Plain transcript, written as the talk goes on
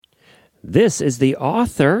This is the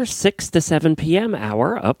author 6 to 7 p.m.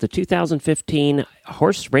 hour of the 2015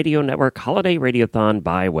 Horse Radio Network Holiday Radiothon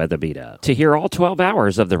by WeatherBeeta. To hear all 12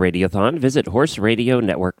 hours of the Radiothon, visit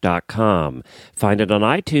horseradionetwork.com. Find it on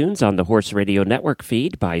iTunes on the Horse Radio Network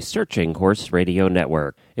feed by searching Horse Radio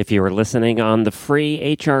Network. If you are listening on the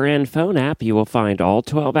free HRN phone app, you will find all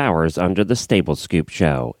 12 hours under the Stable Scoop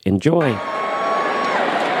Show. Enjoy!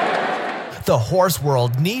 The horse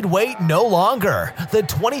world need wait no longer. The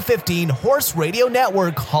 2015 Horse Radio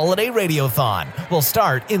Network Holiday Radiothon will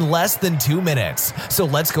start in less than 2 minutes. So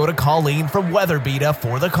let's go to Colleen from WeatherBeeta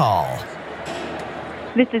for the call.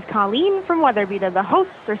 This is Colleen from WeatherBeeta. The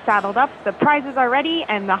hosts are saddled up, the prizes are ready,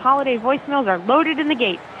 and the holiday voicemails are loaded in the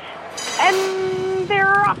gate. And they're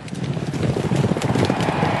off.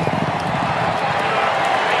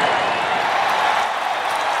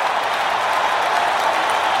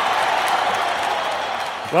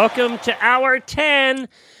 Welcome to Hour 10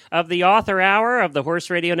 of the Author Hour of the Horse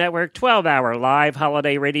Radio Network 12-hour live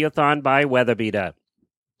holiday radiothon by WeatherBeeta.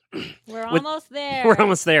 We're almost there. We're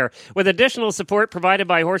almost there. With additional support provided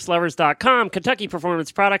by HorseLovers.com, Kentucky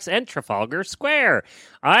Performance Products, and Trafalgar Square.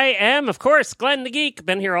 I am, of course, Glenn the Geek.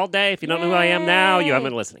 Been here all day. If you don't know who I am now, you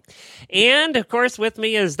haven't been listening. And, of course, with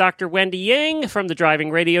me is Dr. Wendy Ying from the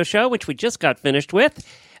Driving Radio Show, which we just got finished with.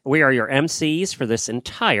 We are your MCs for this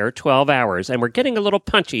entire 12 hours, and we're getting a little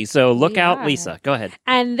punchy, so look out, Lisa. Go ahead.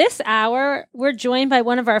 And this hour, we're joined by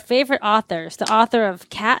one of our favorite authors, the author of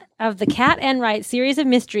the Cat and Wright series of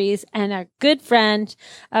mysteries, and a good friend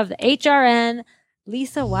of the HRN,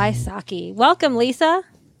 Lisa Wysocki. Welcome, Lisa.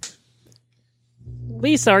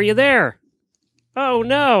 Lisa, are you there? Oh,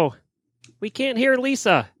 no. We can't hear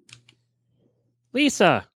Lisa.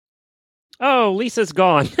 Lisa. Oh, Lisa's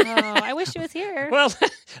gone. I wish she was here. Well,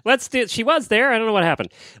 let's do. She was there. I don't know what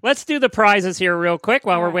happened. Let's do the prizes here real quick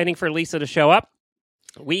while we're waiting for Lisa to show up.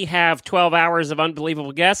 We have 12 hours of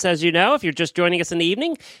unbelievable guests, as you know. If you're just joining us in the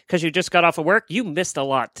evening because you just got off of work, you missed a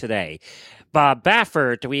lot today. Bob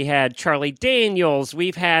Baffert, we had Charlie Daniels,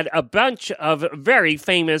 we've had a bunch of very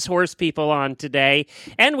famous horse people on today,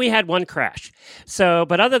 and we had one crash. So,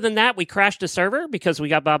 but other than that, we crashed a server because we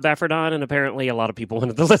got Bob Baffert on, and apparently a lot of people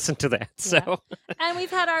wanted to listen to that. Yeah. So, and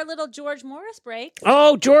we've had our little George Morris break.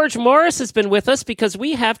 Oh, George Morris has been with us because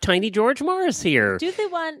we have tiny George Morris here. Do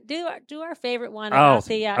our favorite one. Oh,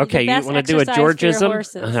 the, okay. The You want to do a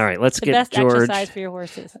Georgism? All right, let's get George. The best exercise for your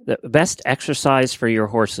horses. The best exercise for your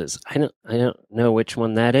horses. I don't know which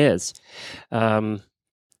one that is.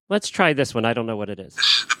 Let's try this one. I don't know what it is. This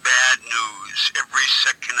is the bad news. Every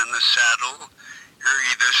second in the saddle, you're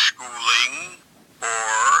either schooling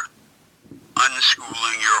or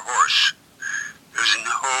unschooling your horse. There's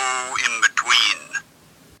no in between.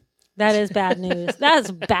 That is bad news. That's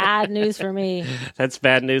bad news for me. That's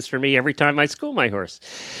bad news for me every time I school my horse.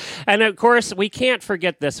 And of course, we can't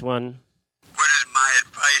forget this one. What is my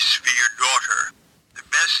advice for your daughter? The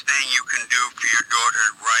best thing you can do for your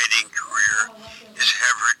daughter's riding career is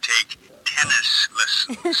have her take tennis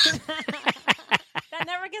lessons. That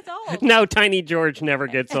never gets old. No, Tiny George never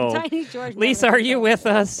gets old. Tiny George. Lisa, are you with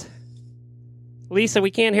us? Lisa,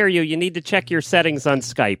 we can't hear you. You need to check your settings on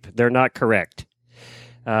Skype. They're not correct.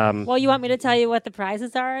 Well, you want me to tell you what the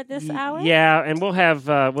prizes are at this hour? Yeah, and we'll have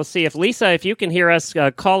we'll see if Lisa, if you can hear us,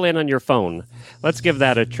 call in on your phone. Let's give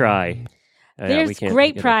that a try. There's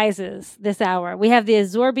great prizes this hour. We have the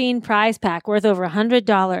Absorbine prize pack worth over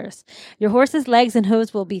 $100. Your horse's legs and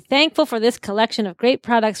hooves will be thankful for this collection of great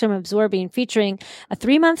products from Absorbine, featuring a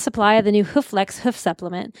 3-month supply of the new Hooflex hoof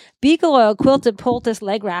supplement, Beagle Oil quilted poultice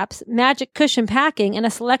leg wraps, magic cushion packing, and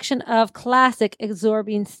a selection of classic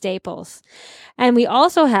Absorbine staples. And we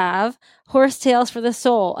also have Horse Tales for the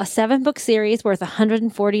Soul, a 7-book series worth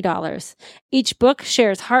 $140. Each book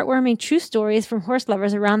shares heartwarming true stories from horse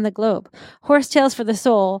lovers around the globe. Horse Tales for the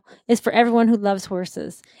Soul is for everyone who loves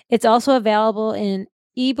horses. It's also available in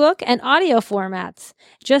ebook and audio formats.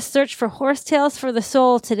 Just search for Horse Tales for the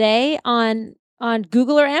Soul today on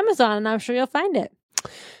Google or Amazon, and I'm sure you'll find it.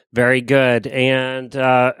 Very good. And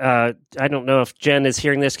I don't know if Jen is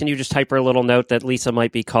hearing this. Can you just type her a little note that Lisa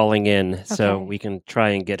might be calling in so we can try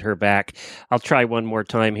and get her back? I'll try one more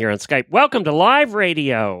time here on Skype. Welcome to live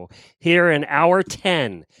radio here in hour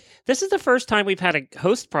 10. This is the first time we've had a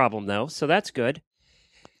host problem, though, so that's good.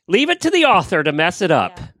 Leave it to the author to mess it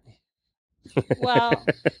up. Yeah. Well,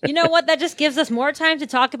 you know what? That just gives us more time to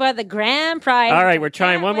talk about the grand prize. All right, we're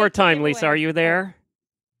trying one more time, Lisa. Are you there?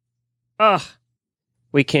 Ugh.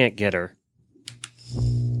 We can't get her.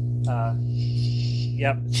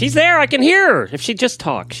 Yep. She's there. I can hear her. If she just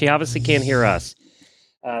talks. She obviously can't hear us.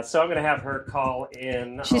 So I'm going to have her call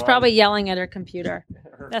in. She's probably yelling at her computer.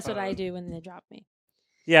 That's phone. What I do when they drop me.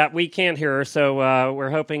 Yeah, we can't hear her, so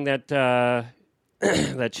we're hoping that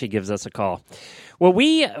that she gives us a call. Well,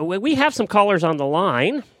 we have some callers on the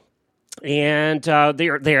line, and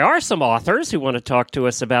there are some authors who want to talk to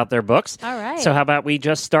us about their books. All right. So how about we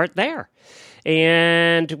just start there?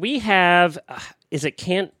 And we have, is it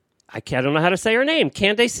I don't know how to say her name.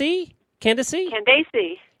 Candace? Candace.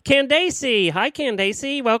 Candace. Hi,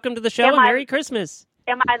 Candace. Welcome to the show, and Merry Christmas.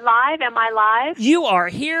 Am I live? You are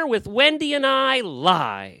here with Wendy and I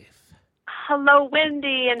live. Hello,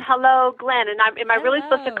 Wendy, and hello, Glenn. And am I really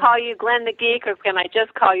supposed to call you Glenn the Geek, or can I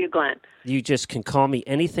just call you Glenn? You just can call me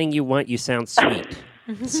anything you want. You sound sweet.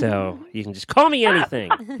 So you can just call me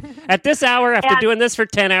anything. At this hour, after doing this for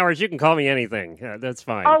 10 hours, you can call me anything. That's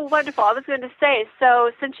fine. Oh, wonderful. I was going to say,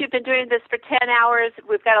 so since you've been doing this for 10 hours,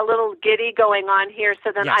 we've got a little giddy going on here,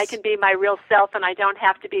 so then I can be my real self and I don't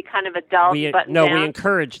have to be kind of a dull button down. We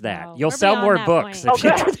encourage that. No, You'll sell more books if you,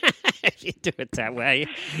 do that, if you do it that way.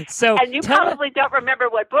 So, and you probably don't remember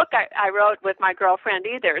what book I wrote with my girlfriend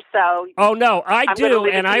either. So oh, no, I do,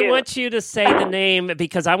 and I you. want you to say the name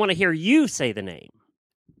because I want to hear you say the name.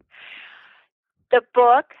 The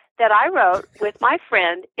book that I wrote with my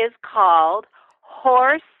friend is called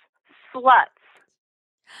Horse Sluts.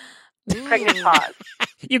 Pregnant pause.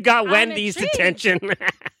 You got Wendy's attention.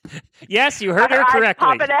 Yes, you heard her correctly.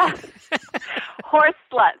 Pop it out. Horse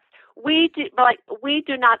Sluts. We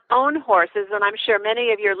do not own horses, and I'm sure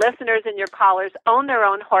many of your listeners and your callers own their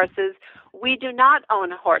own horses. We do not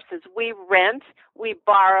own horses. We rent, we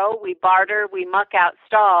borrow, we barter, we muck out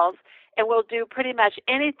stalls. And we'll do pretty much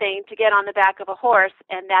anything to get on the back of a horse,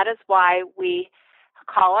 and that is why we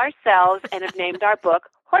call ourselves and have named our book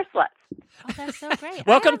Horse Sluts. Oh, that's so great.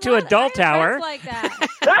 Welcome to Adult Hour. Like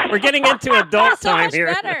that. We're getting into adult time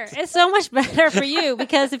here. It's so much better for you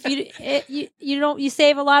because if you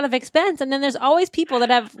save a lot of expense, and then there's always people that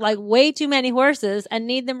have like way too many horses and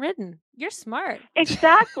need them ridden. You're smart.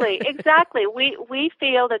 Exactly. We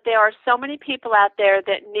feel that there are so many people out there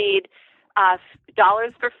that need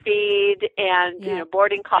dollars for feed and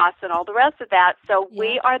boarding costs and all the rest of that. So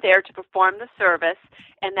we are there to perform the service,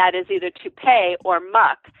 and that is either to pay or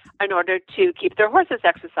muck in order to keep their horses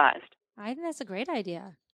exercised. I think that's a great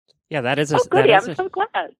idea. Yeah, that is. I'm so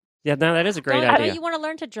glad. Yeah, no, that is a great idea. Don't you want to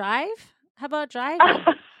learn to drive? How about driving?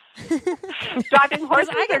 Driving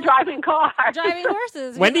horses or driving cars? Driving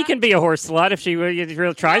horses. Wendy can be a horse slut if she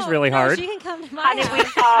tries really hard. She can come to my house. We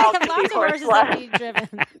all I have lots of horses that need driven.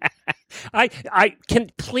 I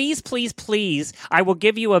can please, I will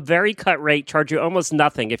give you a very cut rate, charge you almost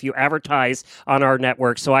nothing if you advertise on our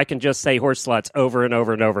network so I can just say horse sluts over and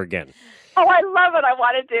over and over again. Oh, I love it. I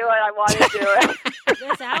want to do it.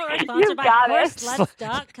 This hour is sponsored by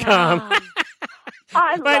horselets.com.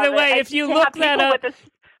 By the way, if you look that up,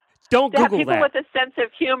 don't Google people that. With a sense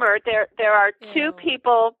of humor. There are two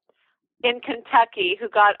people in Kentucky who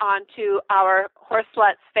got onto our Horse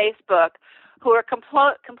Sluts Facebook who are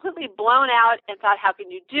completely blown out and thought, how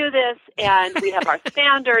can you do this? And we have our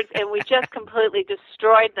standards, and we just completely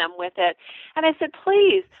destroyed them with it. And I said,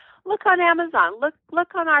 please, look on Amazon.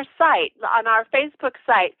 Look on our site, on our Facebook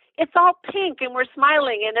site. It's all pink, and we're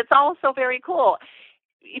smiling, and it's all so very cool.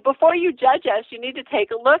 Before you judge us, you need to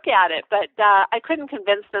take a look at it. But I couldn't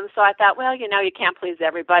convince them, so I thought, well, you can't please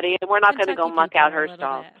everybody, and we're not going to go muck out her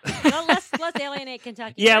stall. Well, let's alienate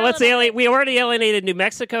Kentucky. Yeah, let's alienate. We already alienated New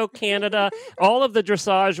Mexico, Canada, all of the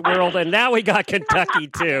dressage world, and now we got Kentucky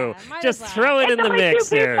too. Just throw it in the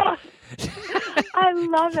mix here. I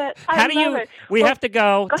love it. We have to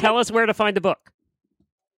go. Tell us where to find the book.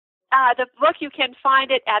 The book, you can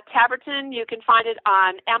find it at Taberton. You can find it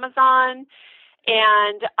on Amazon.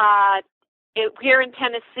 And here in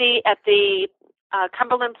Tennessee at the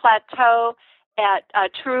Cumberland Plateau at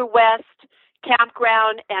True West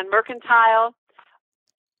Campground and Mercantile.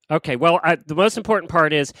 Okay, well, the most important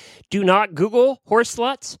part is do not Google horse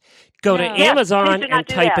sluts. Go to Amazon and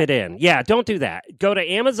type it in. Yeah, don't do that. Go to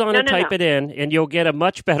Amazon and type it in, and you'll get a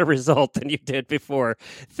much better result than you did before.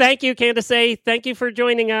 Thank you, Candace. Thank you for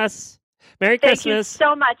joining us. Merry Christmas. Thank you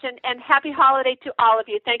so much, and happy holiday to all of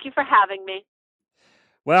you. Thank you for having me.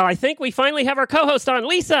 Well, I think we finally have our co-host on,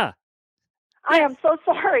 Lisa. I am so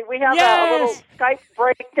sorry. We have a little Skype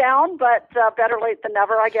breakdown, but better late than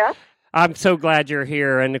never, I guess. I'm so glad you're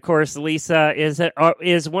here. And, of course, Lisa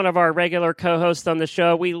is one of our regular co-hosts on the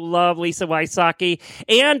show. We love Lisa Wysocki.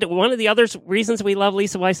 And one of the other reasons we love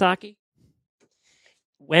Lisa Wysocki,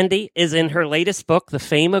 Wendy, is in her latest book, The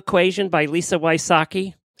Fame Equation by Lisa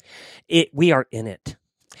Wysocki. We are in it.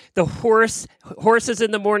 The Horses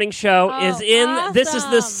in the Morning Show is in. Awesome. This is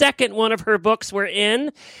the second one of her books we're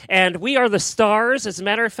in, and we are the stars. As a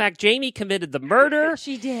matter of fact, Jamie committed the murder.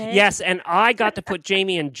 She did. Yes, and I got to put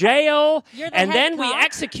Jamie in jail, You're the and head then we cop?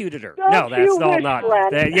 executed her. Don't No, that's you all wish, not.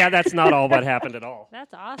 Glenn? Yeah, that's not all what happened at all.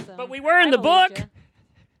 That's awesome. But we were in I the believed book. you.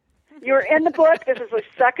 You're in the book. This is the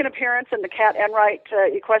second appearance in the Cat Enright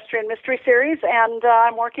Equestrian Mystery Series, and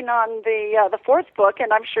I'm working on the fourth book,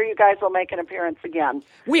 and I'm sure you guys will make an appearance again.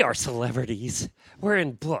 We are celebrities. We're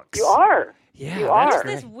in books. You are. Yeah, You that's are. What's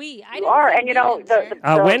great. this we? I You didn't are, see and you know me in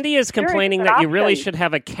there. Wendy is series complaining an that you really option. should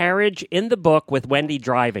have a carriage in the book with Wendy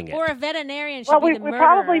driving it. Or a veterinarian should Well, be we the murderer.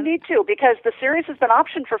 probably need to, because the series has been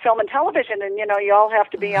optioned for film and television, and you all have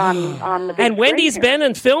to be on the big And Wendy's screen here. been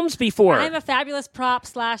in films before. I'm a fabulous prop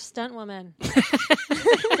 / stunt woman.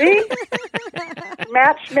 See?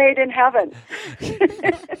 Match made in heaven.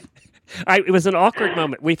 It was an awkward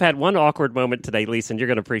moment. We've had one awkward moment today, Lisa, and you're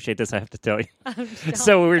going to appreciate this, I have to tell you.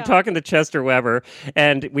 So we were talking to Chester Weber,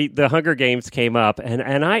 and the Hunger Games came up,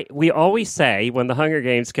 and we always say when the Hunger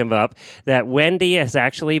Games come up that Wendy has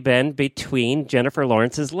actually been between Jennifer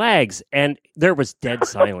Lawrence's legs, and there was dead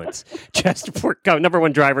silence. Chester, number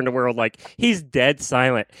one driver in the world, he's dead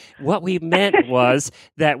silent. What we meant was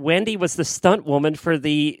that Wendy was the stunt woman for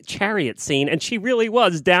the chariot scene, and she really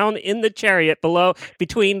was down in the chariot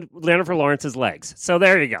between Jennifer Lawrence's legs. So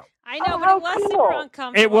there you go. I know, but how it was cool. super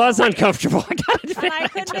uncomfortable. It was uncomfortable. I gotta admit, And I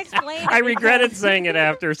couldn't explain it. I regretted because saying it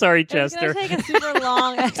after. Sorry, It was Chester. going to take a super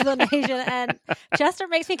long explanation. And Chester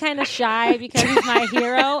makes me kind of shy because he's my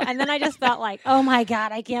hero. And then I just felt like, oh my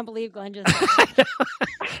God, I can't believe Glenn just said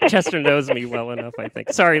that. Chester knows me well enough, I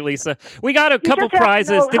think. Sorry, Lisa. We got a couple just have to prizes.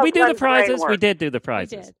 know Did how we do the Glenn's brain prizes? We works. did do the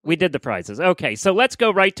prizes. We We did the prizes. Okay, so let's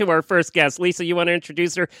go right to our first guest. Lisa, you want to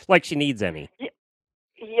introduce her like she needs any?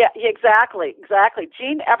 Yeah, exactly.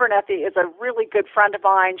 Jean Abernethy is a really good friend of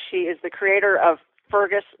mine. She is the creator of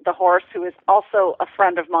Fergus the horse, who is also a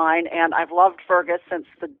friend of mine, and I've loved Fergus since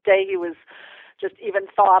the day he was just even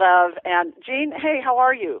thought of. And Jean, hey, how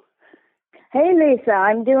are you? Hey, Lisa,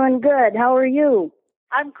 I'm doing good. How are you?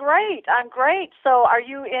 I'm great. So are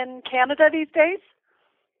you in Canada these days?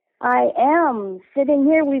 I am sitting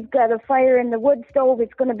here. We've got a fire in the wood stove.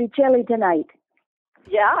 It's going to be chilly tonight.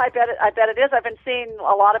 Yeah, I bet it is. I've been seeing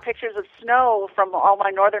a lot of pictures of snow from all my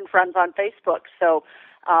northern friends on Facebook. So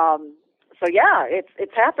yeah,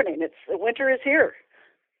 it's happening. Winter is here.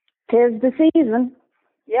 'Tis the season.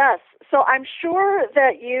 Yes. So I'm sure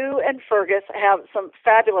that you and Fergus have some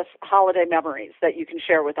fabulous holiday memories that you can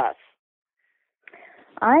share with us.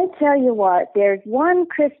 I tell you what, there's one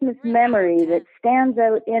Christmas memory that stands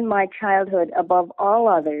out in my childhood above all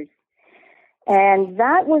others. And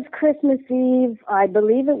that was Christmas Eve, I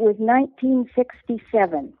believe it was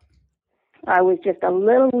 1967. I was just a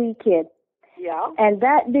little wee kid. Yeah. And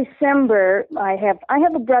that December, I have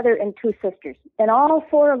a brother and two sisters. And all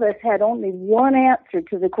four of us had only one answer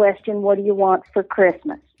to the question, what do you want for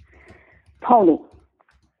Christmas? Pony.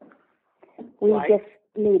 We Right. just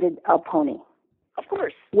needed a pony. Of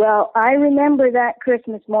course. Well, I remember that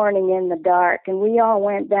Christmas morning in the dark, and we all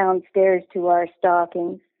went downstairs to our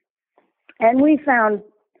stockings. And we found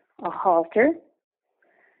a halter,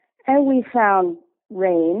 and we found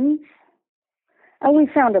reins, and we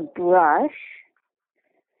found a brush,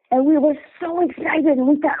 and we were so excited, and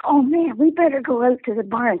we thought, oh man, we better go out to the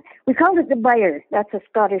barn. We called it the byre. That's a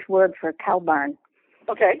Scottish word for cow barn.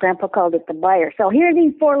 Okay. Grandpa called it the byre. So here are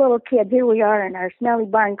these four little kids. Here we are in our smelly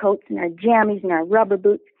barn coats and our jammies and our rubber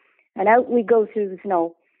boots, and out we go through the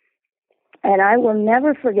snow. And I will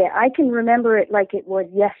never forget. I can remember it like it was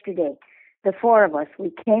yesterday. The four of us,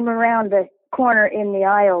 we came around the corner in the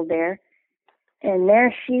aisle there, and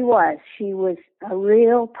there she was. She was a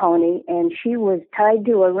real pony, and she was tied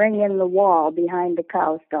to a ring in the wall behind the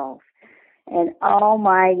cow stalls. And oh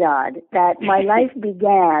my God, that my life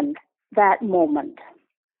began that moment.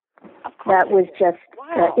 Of course. That was just,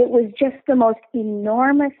 Wow. it was just the most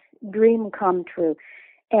enormous dream come true.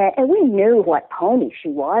 And we knew what pony she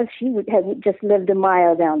was. She had just lived a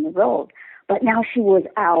mile down the road, but now she was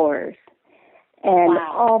ours. And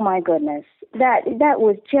Wow. oh my goodness, that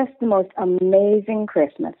was just the most amazing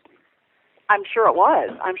Christmas. I'm sure it was.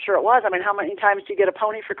 I mean, how many times do you get a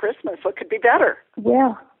pony for Christmas? What could be better?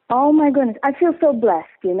 Yeah. Oh my goodness, I feel so blessed,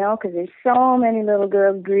 because there's so many little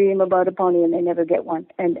girls dream about a pony and they never get one.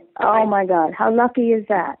 And oh my God, how lucky is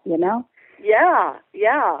that? Yeah.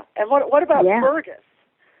 And what about Yeah. Fergus?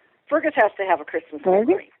 Fergus has to have a Christmas Fergus?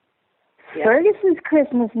 memory. Yeah. Fergus's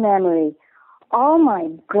Christmas memory. Oh my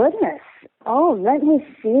goodness. Oh, let me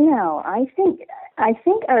see now. I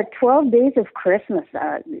think our 12 days of Christmas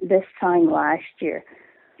this time last year.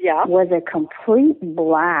 was a complete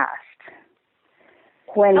blast.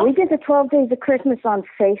 When we did the 12 Days of Christmas on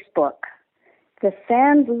Facebook, the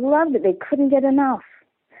fans loved it. They couldn't get enough.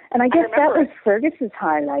 And I guess that was Fergus's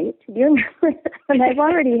highlight. Do you remember? And I've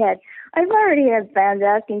already had fans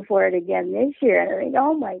asking for it again this year. And I think,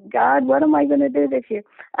 oh my God, what am I going to do this year?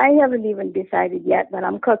 I haven't even decided yet, but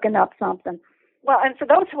I'm cooking up something. Well, and for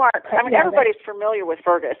those who aren't, I mean, everybody's familiar with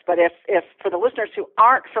Fergus, but if for the listeners who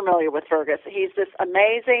aren't familiar with Fergus, he's this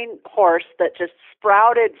amazing horse that just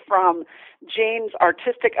sprouted from Jean's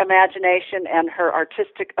artistic imagination and her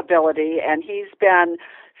artistic ability, and he's been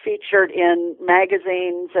featured in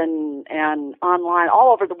magazines and online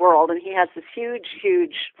all over the world, and he has this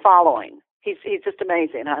huge following. He's just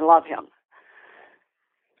amazing. I love him.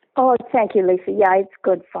 Oh, thank you, Lisa. Yeah, it's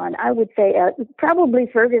good fun. I would say probably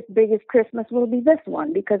Fergus' biggest Christmas will be this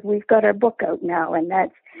one because we've got our book out now, and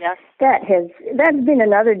that's been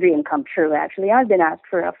another dream come true. Actually, I've been asked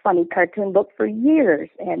for a funny cartoon book for years,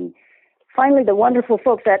 and finally, the wonderful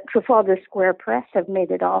folks at Trafalgar Square Press have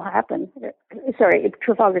made it all happen. Sorry, it's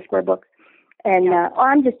Trafalgar Square Books, and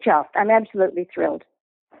I'm just chuffed. I'm absolutely thrilled.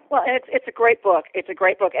 Well, and it's a great book. It's a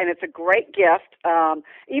great book, and it's a great gift,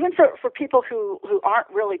 even for people who aren't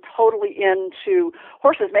really totally into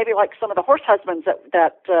horses. Maybe like some of the horse husbands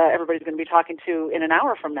that everybody's going to be talking to in an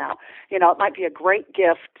hour from now. You know, it might be a great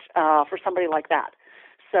gift for somebody like that.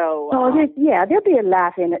 So, there'll be a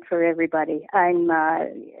laugh in it for everybody. I'm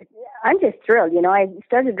just thrilled. You know, I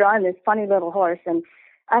started drawing this funny little horse, and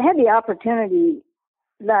I had the opportunity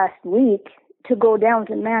last week to go down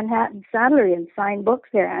to Manhattan Saddlery and sign books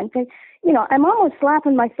there. And I'm almost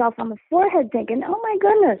slapping myself on the forehead thinking, oh my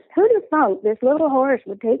goodness, who'd have thought this little horse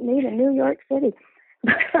would take me to New York City?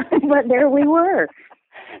 But there we were.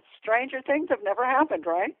 Stranger things have never happened,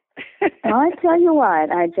 right? I tell you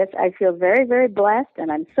what, I feel very, very blessed,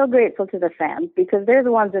 and I'm so grateful to the fans because they're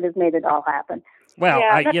the ones that have made it all happen. Well,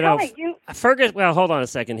 Fergus, well, hold on a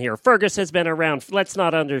second here. Fergus has been around. Let's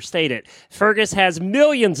not understate it. Fergus has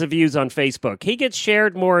millions of views on Facebook. He gets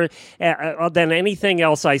shared more than anything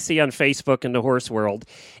else I see on Facebook in the horse world.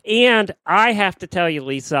 And I have to tell you,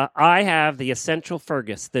 Lisa, I have The Essential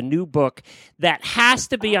Fergus, the new book that has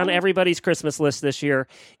to be on everybody's Christmas list this year.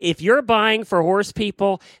 If you're buying for horse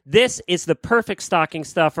people, this is the perfect stocking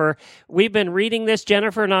stuffer. We've been reading this,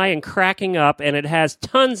 Jennifer and I, and cracking up, and it has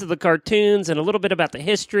tons of the cartoons and a little bit about the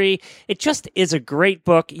history. It just is a great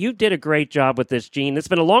book. You did a great job with this, Jean. It's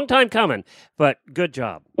been a long time coming, but good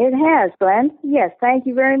job. It has, Glenn. Yes, thank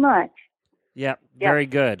you very much. Yep, very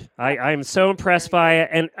good. I'm so impressed by it,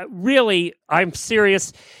 and really, I'm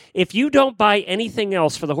serious. If you don't buy anything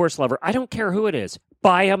else for the horse lover, I don't care who it is,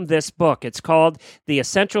 buy them this book. It's called The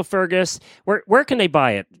Essential Fergus. Where can they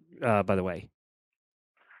buy it, by the way?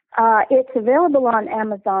 It's available on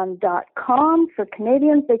Amazon.com. For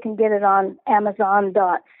Canadians, they can get it on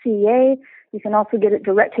Amazon.ca. You can also get it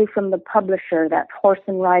directly from the publisher. That's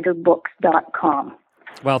horseandriderbooks.com.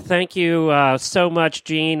 Well, thank you so much,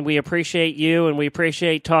 Jean. We appreciate you, and we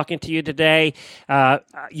appreciate talking to you today.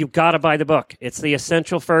 You've got to buy the book. It's The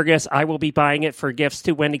Essential Fergus. I will be buying it for gifts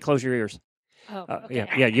to Wendy. Close your ears. Oh, okay.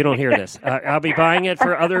 Yeah, you don't hear this. I'll be buying it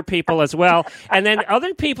for other people as well. And then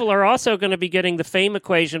other people are also going to be getting the Fame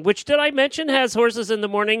Equation, which, did I mention, has Horses in the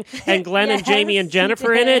Morning and Glenn and Jamie and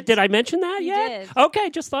Jennifer in it? Did I mention that yet? Did. Okay,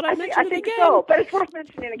 just thought I'd mention it again. I think so, but it's worth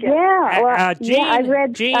mentioning again. Yeah, well, Jean, I've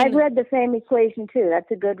read the Fame Equation, too. That's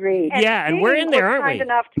a good read. And we're in there, aren't we? Jean was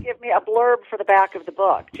kind enough to give me a blurb for the back of the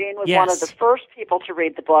book. Jean was one of the first people to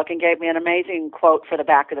read the book and gave me an amazing quote for the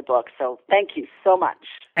back of the book. So thank you so much.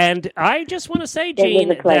 And I just want to say, Jean,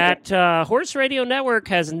 that Horse Radio Network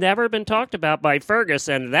has never been talked about by Fergus,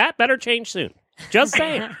 and that better change soon. Just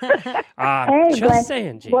saying. Hey,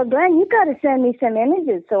 Glenn. Jean. Well, Glenn, you got to send me some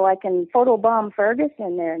images so I can photobomb Fergus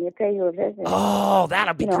in there and pay you a visit. Oh,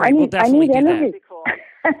 that'll be great. We'll definitely do images.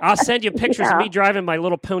 that. I'll send you pictures of me driving my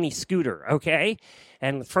little pony scooter, okay?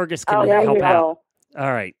 And Fergus can help out.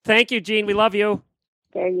 All right. Thank you, Jean. We love you.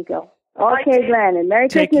 There you go. Okay, Glenn, and Merry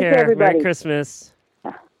Christmas to everybody. Merry Christmas.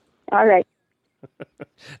 All right.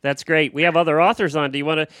 That's great. We have other authors on. Do you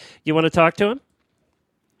want to talk to them?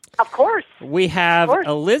 Of course. We have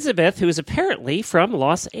Elizabeth, who is apparently from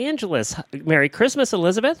Los Angeles. Merry Christmas,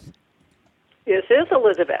 Elizabeth. This is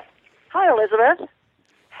Elizabeth. Hi, Elizabeth.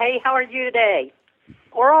 Hey, how are you today?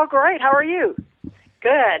 We're all great. How are you?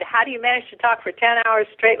 Good. How do you manage to talk for 10 hours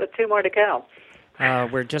straight with 2 more to go?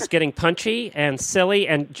 We're just getting punchy and silly,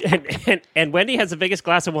 and Wendy has the biggest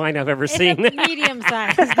glass of wine I've ever seen. It's a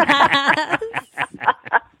medium-sized glass.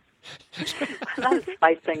 That would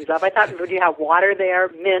spice things up. I thought, would you have water there,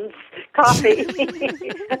 mints, coffee?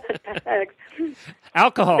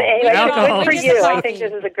 Alcohol. But anyway, Alcohol. good for you. I think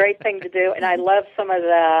this is a great thing to do, and I love some of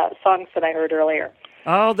the songs that I heard earlier.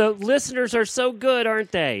 Oh, the listeners are so good,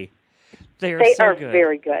 aren't they? They are good.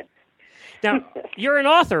 Very good. Now, you're an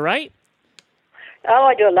author, right? Oh,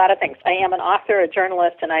 I do a lot of things. I am an author, a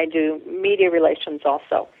journalist, and I do media relations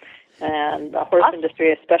also, and the horse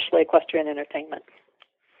industry, especially equestrian entertainment.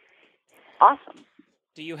 Awesome.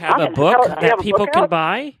 Do you have a book that people can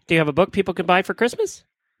buy? Do you have a book people can buy for Christmas?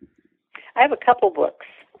 I have a couple books.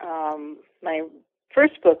 My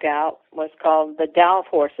first book out was called The Tao of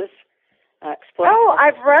Horses.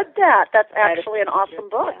 I've read that. That's actually an awesome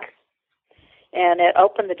book. And it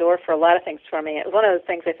opened the door for a lot of things for me. It was one of those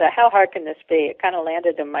things I thought, how hard can this be? It kind of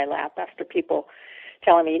landed in my lap after people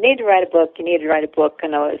telling me, you need to write a book, you need to write a book.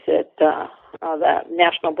 And I was at the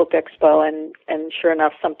National Book Expo, and sure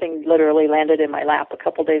enough, something literally landed in my lap a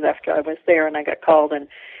couple days after I was there, and I got called and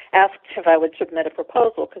asked if I would submit a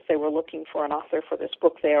proposal because they were looking for an author for this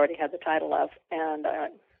book they already had the title of. And I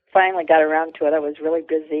finally got around to it. I was really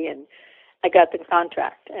busy, and I got the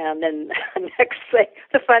contract. And then the next thing,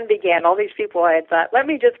 the fun began. All these people I had thought, let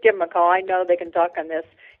me just give them a call. I know they can talk on this.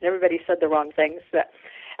 And everybody said the wrong things. But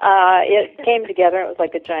it came together. It was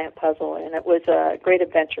like a giant puzzle, and it was a great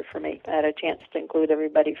adventure for me. I had a chance to include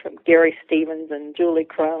everybody from Gary Stevens and Julie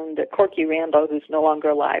Crone to Corky Randall, who's no longer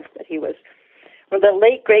alive, but he was the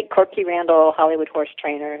late, great Corky Randall, Hollywood horse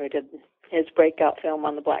trainer who did his breakout film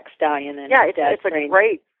on the Black Stallion. And it's a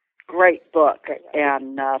great book,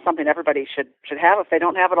 and something everybody should have if they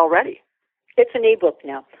don't have it already. It's an ebook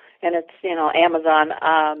now, and it's Amazon,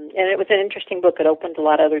 and it was an interesting book. It opened a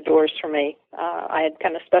lot of other doors for me. I had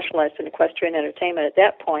kind of specialized in equestrian entertainment at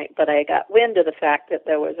that point, but I got wind of the fact that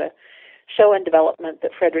there was a show in development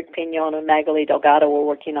that Frederick Pignon and Magali Delgado were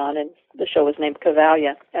working on, and the show was named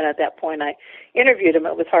Cavalia. And at that point, I interviewed him.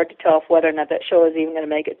 It was hard to tell whether or not that show was even going to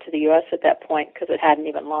make it to the U.S. at that point because it hadn't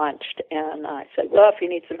even launched. And I said, well, if you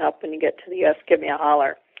need some help when you get to the U.S., give me a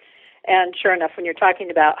holler. And sure enough, when you're talking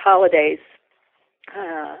about holidays,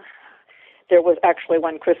 there was actually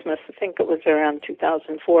one Christmas, I think it was around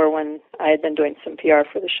 2004, when I had been doing some PR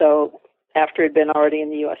for the show after it had been already in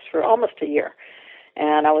the U.S. for almost a year.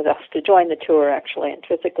 And I was asked to join the tour, actually, and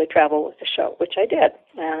physically travel with the show, which I did.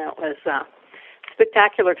 And it was a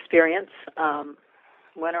spectacular experience.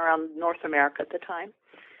 Went around North America at the time.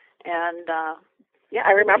 And,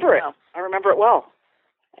 I remember it. I remember it well.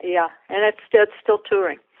 Yeah, and it's still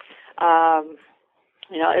touring.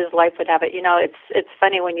 As life would have it. It's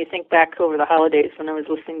funny when you think back over the holidays when I was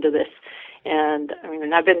listening to this. And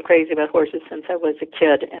I've been crazy about horses since I was a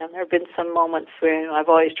kid, and there have been some moments where I've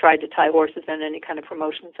always tried to tie horses in any kind of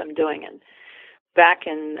promotions I'm doing. And back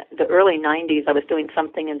in the early 90s, I was doing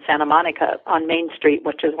something in Santa Monica on Main Street,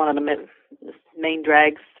 which is one of the main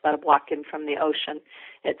drags, about a block in from the ocean.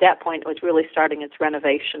 At that point, it was really starting its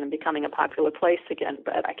renovation and becoming a popular place again.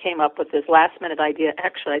 But I came up with this last-minute idea,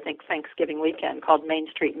 actually, I think Thanksgiving weekend, called Main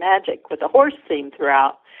Street Magic, with a horse theme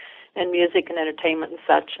throughout, and music and entertainment and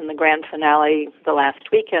such. And the grand finale the last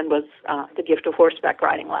weekend was the gift of horseback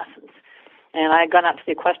riding lessons. And I had gone out to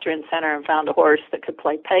the Equestrian Center and found a horse that could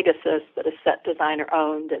play Pegasus that a set designer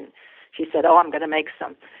owned. And she said, I'm going to make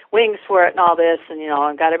some wings for it and all this. And,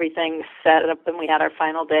 I got everything set up, and we had our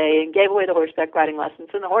final day and gave away the horseback riding lessons,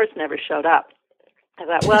 and the horse never showed up. I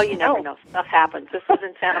thought, well, you never know. Stuff happens. This was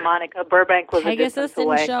in Santa Monica. Burbank was a distance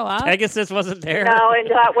away. Pegasus didn't show up? Pegasus wasn't there. No, and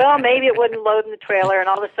thought, well, maybe it wouldn't load in the trailer, and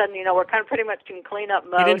all of a sudden, we're kind of pretty much in cleanup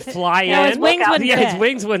mode. He didn't fly in? His wings wouldn't fit. His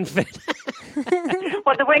wings wouldn't fit.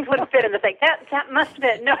 Well, the wings wouldn't fit in the thing. That must have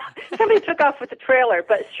been, no, somebody took off with the trailer.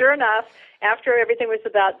 But sure enough, after everything was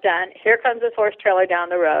about done, here comes this horse trailer down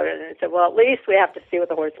the road. And I said, well, at least we have to see what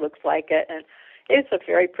the horse looks like. And it's a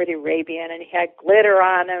very pretty Arabian, and he had glitter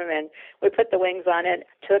on him, and we put the wings on it,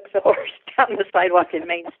 took the horse down the sidewalk in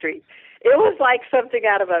Main Street. It was like something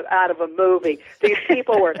out of a movie. These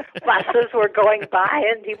buses were going by,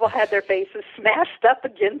 and people had their faces smashed up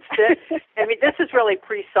against it. This is really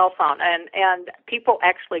pre-cell phone, and people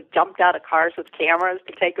actually jumped out of cars with cameras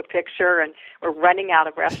to take a picture, and were running out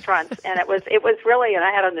of restaurants. And it was really, and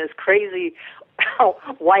I had on this crazy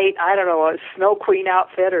white, I don't know, a Snow Queen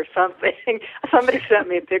outfit or something. Somebody sent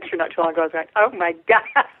me a picture not too long ago. I was like, oh my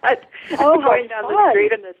God, going down the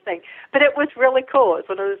street in this thing. But it was really cool. It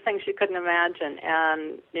was one of those things you couldn't imagine.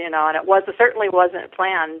 And, and it certainly wasn't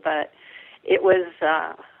planned, but it was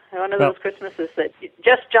one of those Christmases that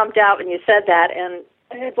just jumped out when you said that. And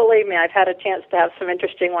believe me, I've had a chance to have some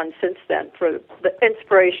interesting ones since then for the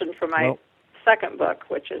inspiration for my second book,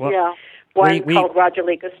 which is One called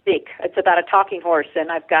Rajalika Speak. It's about a talking horse,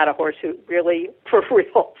 and I've got a horse who really, for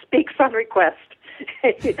real, speaks on request.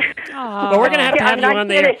 Well, we're going to have you on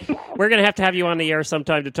the air. We're going to have you on the air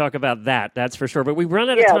sometime to talk about that. That's for sure. But we run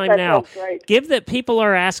out of time now. Give the people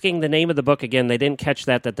are asking the name of the book again. They didn't catch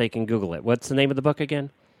that they can Google it. What's the name of the book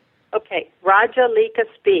again? Okay, Rajalika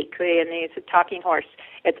Speak, and he's a talking horse.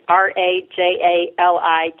 It's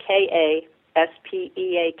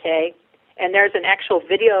RAJALIKASPEAK, and there's an actual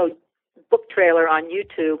video book trailer on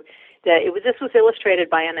YouTube. This was illustrated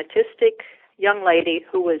by an autistic young lady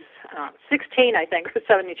who was 16, I think, or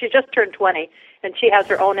 17. She just turned 20, and she has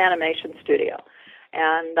her own animation studio.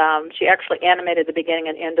 And she actually animated the beginning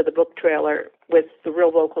and end of the book trailer with the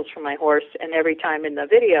real vocals from my horse, and every time in the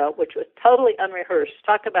video, which was totally unrehearsed.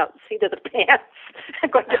 Talk about seat of the pants.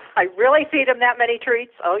 I really feed him that many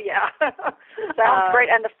treats? Oh, yeah. Sounds great.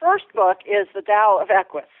 And the first book is The Tao of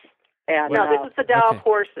Equus. And, no, this is The Tao of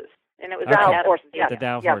Horses. And it was Tao of Horses. The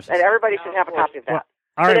Tao of Horses. And everybody should have a copy of that. Well,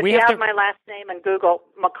 all right, if you have my last name and Google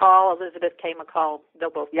McCall, Elizabeth K. McCall, they'll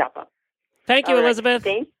both pop up. Thank you, Elizabeth.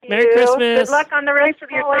 Thank you. Merry Christmas. Good luck on the rest of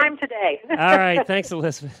your time today. All right, thanks,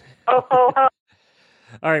 Elizabeth. Ho, ho, ho.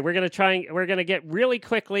 All right, we're going to get really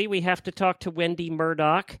quickly. We have to talk to Wendy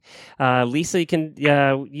Murdoch. Lisa,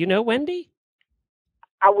 you know Wendy?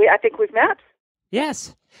 I think we've met.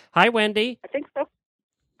 Yes. Hi, Wendy. I think so.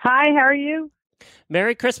 Hi, how are you?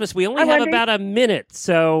 Merry Christmas. We only have about a minute,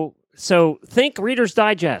 so think Reader's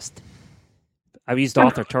Digest. I used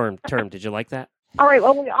author term. Did you like that? All right,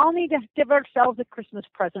 well, we all need to give ourselves a Christmas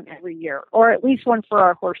present every year, or at least one for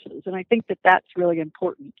our horses, and I think that that's really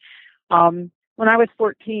important. When I was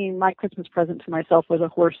 14, my Christmas present to myself was a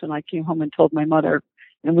horse, and I came home and told my mother,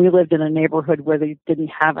 and we lived in a neighborhood where they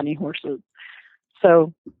didn't have any horses.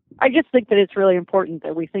 So I just think that it's really important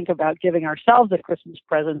that we think about giving ourselves a Christmas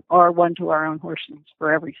present or one to our own horses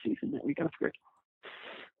for every season that we go through.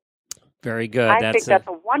 Very good. I think that's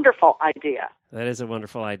a wonderful idea. That is a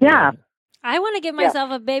wonderful idea. Yeah. I want to give myself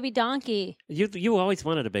a baby donkey. You always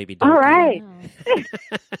wanted a baby donkey. All right.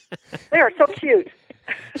 They are so cute.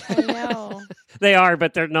 I know. They are,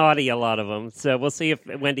 but they're naughty, a lot of them. So we'll see if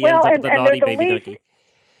Wendy ends up with a naughty baby donkey.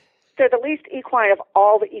 They're the least equine of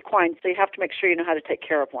all the equines, so you have to make sure you know how to take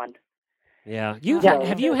care of one. Yeah. Have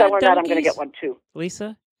you had donkeys? I'm going to get one, too.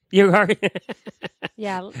 Lisa? You are?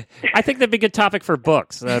 Yeah. I think that'd be a good topic for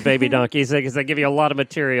books, baby donkeys, because they give you a lot of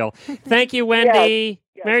material. Thank you, Wendy.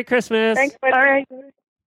 Yes. Merry Christmas. Thanks, Wendy. All right.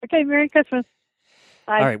 Okay, Merry Christmas.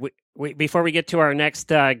 Bye. All right. Before we get to our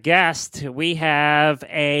next guest, we have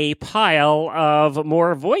a pile of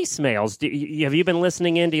more voicemails. Have you been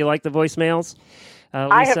listening in? Do you like the voicemails? Lisa?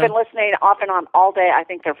 I have been listening off and on all day. I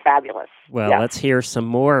think they're fabulous. Well, let's hear some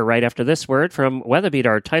more right after this word from Weatherbeat,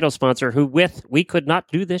 our title sponsor, we could not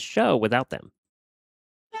do this show without them.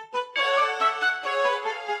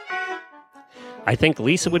 I think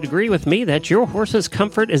Lisa would agree with me that your horse's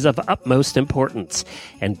comfort is of utmost importance,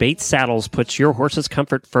 and Bates Saddles puts your horse's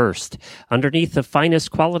comfort first. Underneath the finest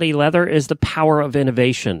quality leather is the power of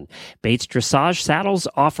innovation. Bates Dressage Saddles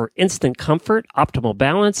offer instant comfort, optimal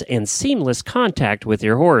balance, and seamless contact with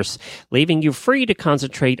your horse, leaving you free to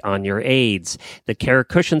concentrate on your aids. The Care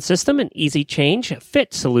Cushion System and Easy Change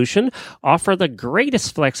Fit solution offer the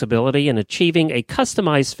greatest flexibility in achieving a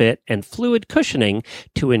customized fit and fluid cushioning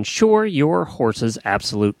to ensure your horse's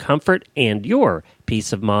absolute comfort and your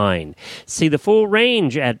peace of mind. See the full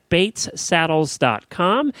range at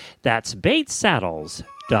BatesSaddles.com. That's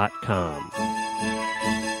BatesSaddles.com.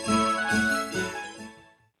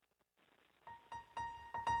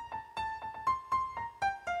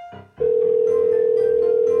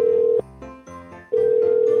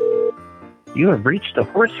 You have reached the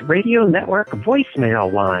Horse Radio Network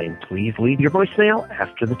voicemail line. Please leave your voicemail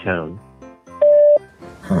after the tone.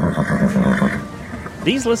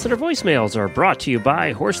 These listener voicemails are brought to you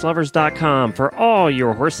by HorseLovers.com for all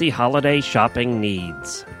your horsey holiday shopping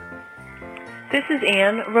needs. This is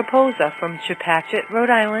Ann Raposa from Chepachet, Rhode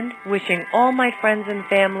Island, wishing all my friends and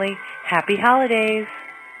family happy holidays.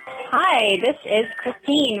 Hi, this is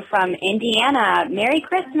Christine from Indiana. Merry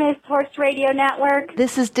Christmas, Horse Radio Network.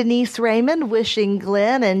 This is Denise Raymond wishing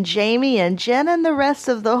Glenn and Jamie and Jen and the rest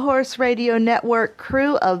of the Horse Radio Network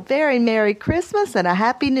crew a very Merry Christmas and a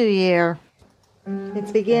Happy New Year.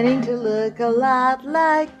 It's beginning to look a lot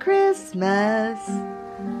like Christmas.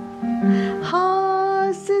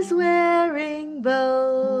 Horses wearing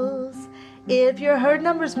bows. If your herd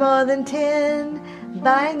number's more than 10,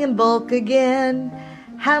 buying in bulk again.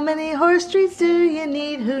 How many horse treats do you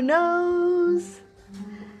need? Who knows?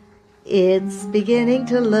 It's beginning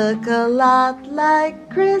to look a lot like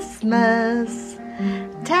Christmas.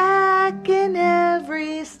 Tack in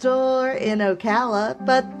every store we're in Ocala,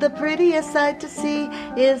 but the prettiest sight to see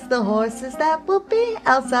is the horses that will be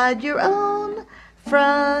outside your own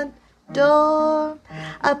front door.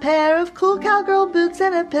 A pair of cool cowgirl boots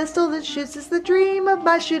and a pistol that shoots is the dream of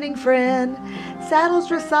my shooting friend. Saddles,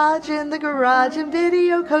 dressage in the garage, and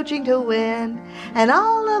video coaching to win. And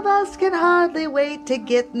all of us can hardly wait to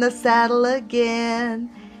get in the saddle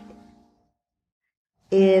again.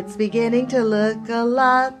 It's beginning to look a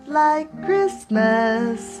lot like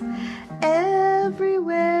Christmas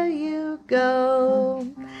everywhere you go.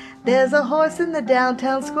 There's a horse in the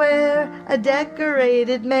downtown square, a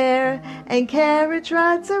decorated mare, and carriage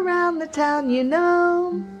rides around the town, you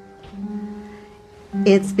know.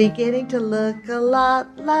 It's beginning to look a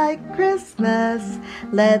lot like Christmas.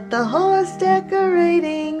 Let the horse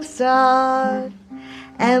decorating start.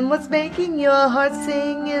 And what's making your heart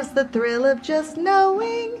sing is the thrill of just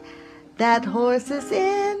knowing that horse is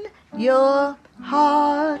in your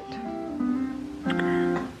heart.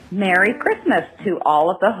 Merry Christmas to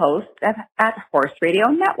all of the hosts at Horse Radio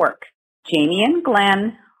Network. Jamie and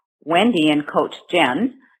Glenn, Wendy and Coach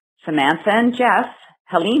Jen, Samantha and Jess,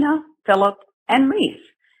 Helena, Philip, and Reese,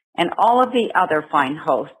 and all of the other fine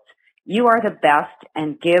hosts. You are the best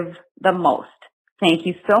and give the most. Thank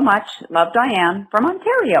you so much. Love, Diane from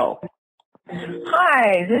Ontario.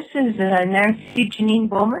 Hi, this is Nancy Janine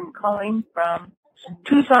Bowman calling from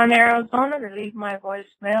Tucson, Arizona to leave my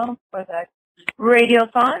voicemail for the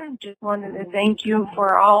Radiothon. Just wanted to thank you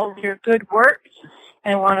for all of your good work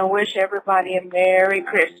and want to wish everybody a Merry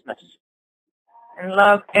Christmas. And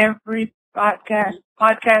love every podcast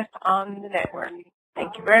on the network.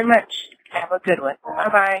 Thank you very much. Have a good one.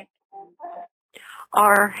 Bye-bye.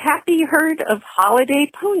 Our happy herd of holiday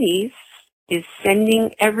ponies is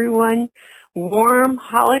sending everyone warm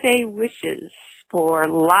holiday wishes for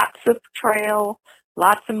lots of trail,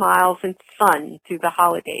 lots of miles, and fun through the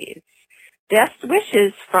holidays. Best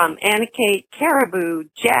wishes from Anna-Kate, Caribou,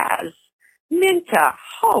 Jazz, Minta,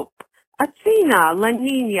 Hope, Athena, La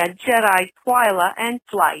Nina, Jedi, Twyla, and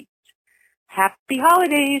Flight. Happy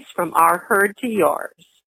holidays from our herd to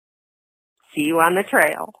yours. See you on the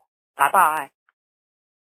trail. Bye-bye.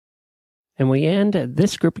 And we end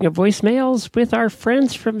this grouping of voicemails with our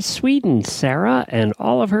friends from Sweden, Sarah and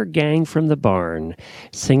all of her gang from the barn,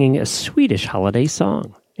 singing a Swedish holiday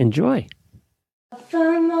song. Enjoy.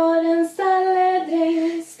 Förmodern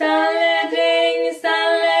stalledräng, stalledräng,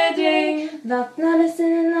 stalledräng vattnade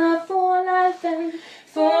sina fålar fem,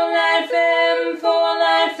 fålar fem,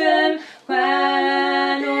 fålar fem.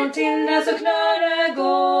 Stjärnor tindrar så klara,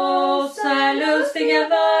 gossar lustiga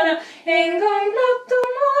vara. En gång blott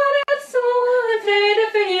om året så en fröjd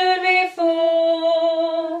för jul vi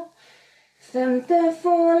får. Femte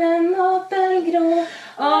fålen apelgrå,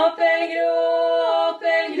 apelgrå,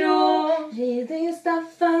 apelgrå. Rider ju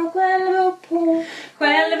Staffan själv upp på,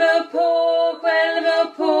 själv upp på, själv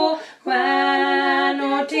upp på.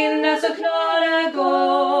 Stjärnor tindrar så klara,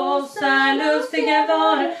 gossar lustiga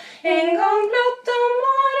var. En gång blott om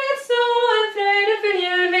året så en fröjd för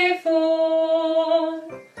jul vi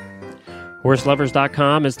får.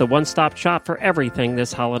 HorseLovers.com is the one-stop shop for everything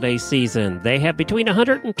this holiday season. They have between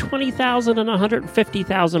 120,000 and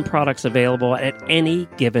 150,000 products available at any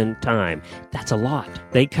given time. That's a lot.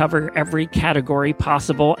 They cover every category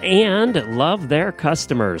possible and love their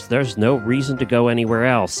customers. There's no reason to go anywhere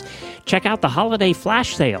else. Check out the holiday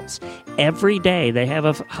flash sales. Every day they have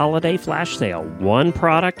a holiday flash sale. One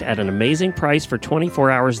product at an amazing price for 24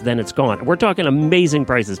 hours, then it's gone. We're talking amazing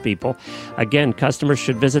prices, people. Again, customers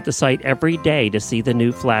should visit the site every day to see the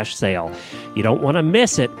new flash sale. You don't want to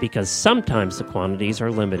miss it because sometimes the quantities are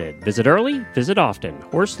limited. Visit early, visit often.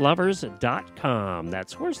 HorseLovers.com.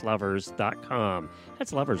 That's HorseLovers.com.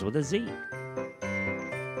 That's lovers with a Z.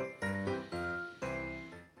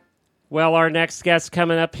 Well, our next guest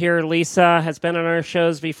coming up here, Lisa, has been on our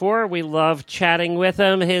shows before. We love chatting with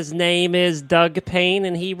him. His name is Doug Payne,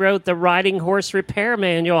 and he wrote the Riding Horse Repair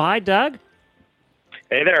Manual. Hi, Doug.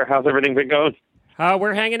 Hey there. How's everything been going?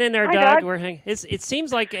 We're hanging in there, Hi, Doug. Doug. We're It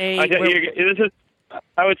seems like a.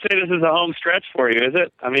 I would say this is a home stretch for you, is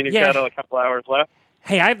it? I mean, you've got a couple hours left.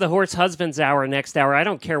 Hey, I have the Horse Husbands Hour next hour. I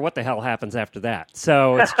don't care what the hell happens after that.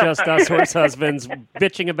 So it's just us horse husbands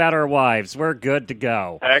bitching about our wives. We're good to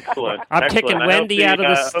go. Excellent. I'm Excellent. kicking Wendy out of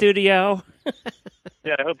the studio.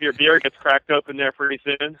 Yeah, I hope your beer gets cracked open there pretty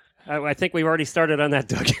soon. I think we've already started on that,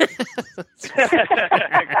 Doug.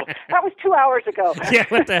 That was 2 hours ago. Yeah,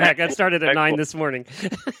 what the heck? I started at 9 this morning.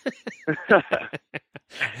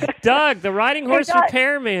 Doug, the Riding Horse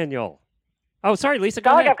Repair Manual. Oh, sorry, Lisa,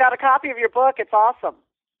 go Doug, ahead. I've got a copy of your book. It's awesome.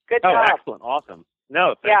 Good job. Oh, excellent. Awesome.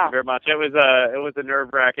 No, thank you very much. It was a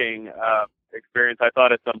nerve-wracking experience. I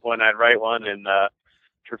thought at some point I'd write one, and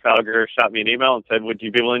Trafalgar shot me an email and said, "Would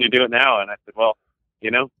you be willing to do it now?" And I said, "Well,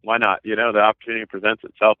 why not? The opportunity presents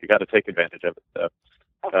itself. You got to take advantage of it." So,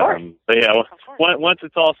 of course. But yeah, once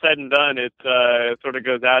it's all said and done, it sort of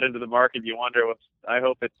goes out into the market. You wonder, I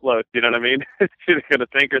hope it floats. You know what I mean? It's either going to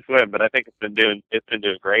sink or swim. But I think it's been doing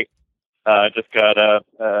great. Just got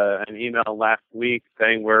an email last week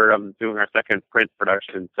saying we're doing our second print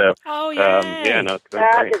production. So, it's going that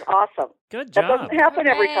great. is awesome. Good That job. doesn't happen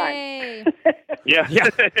every time. Yeah,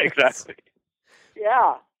 exactly.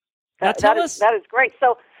 Yeah. Now tell us. That is great.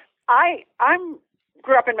 So I'm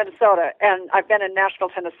grew up in Minnesota, and I've been in Nashville,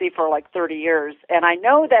 Tennessee for like 30 years, and I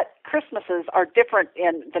know that Christmases are different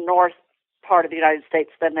in the north part of the United States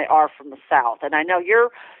than they are from the south. And I know you're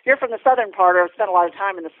from the southern part, or have spent a lot of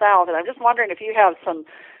time in the south, and I'm just wondering if you have some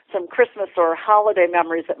Christmas or holiday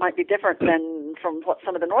memories that might be different than from what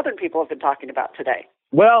some of the northern people have been talking about today.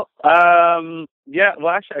 Well,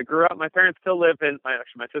 actually, I grew up. My parents still live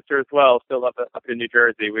my sister as well, still up in New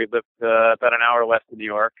Jersey. We live about an hour west of New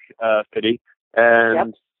York City,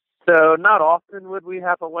 and so not often would we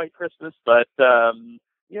have a white Christmas, but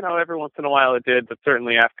every once in a while it did. But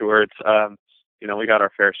certainly afterwards, we got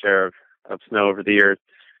our fair share of snow over the years.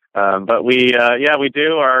 But we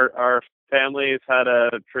do. Our family's had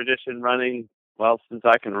a tradition running since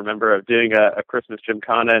I can remember of doing a Christmas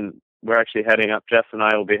gymkhana, and we're actually heading up. Jess and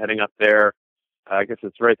I will be heading up there. I guess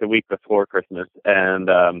it's right the week before Christmas, and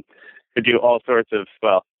to do all sorts of,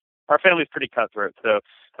 our family's pretty cutthroat, so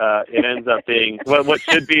it ends up being what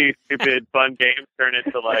should be stupid, fun games turn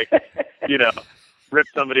into rip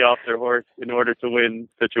somebody off their horse in order to win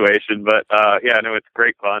situation. But it's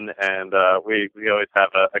great fun, and we always have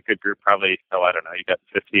a good group. Probably, I don't know, you got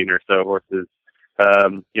 15 or so horses,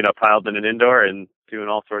 piled in an indoor and doing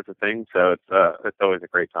all sorts of things. So it's always a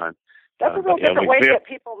great time. That's a real different way to get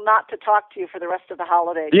people not to talk to you for the rest of the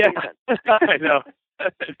holiday season. I know.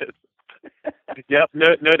 Yep,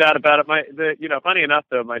 no doubt about it. Funny enough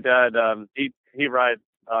though, my dad he rides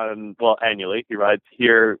annually. He rides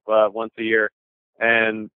here once a year,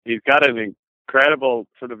 and he's got an incredible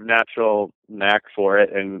sort of natural knack for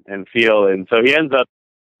it and feel, and so he ends up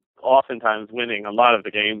oftentimes winning a lot of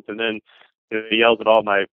the games, and then he yells at all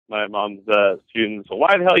my mom's students, "Well,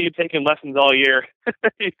 why the hell are you taking lessons all year?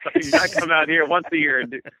 You got to come out here once a year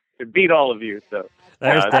and beat all of you." So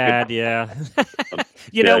there's Dad,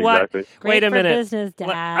 You know what? Exactly. Wait a minute. Business, Dad.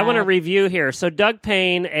 I want to review here. So Doug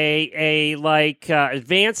Payne, a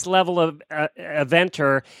advanced level of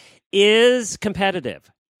eventer, is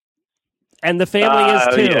competitive. And the family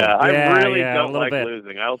is too. Yeah, I really don't like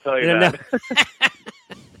losing. I'll tell you that.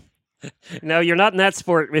 No, you're not in that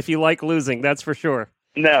sport if you like losing, that's for sure.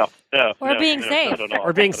 No. Or being safe.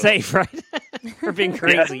 Or being safe, right? Or being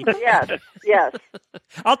crazy. Yes.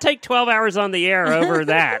 I'll take 12 hours on the air over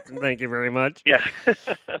that. Thank you very much. Yeah.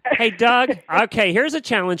 Hey, Doug, okay, here's a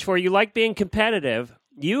challenge for you. You like being competitive.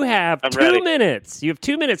 You have 2 minutes. You have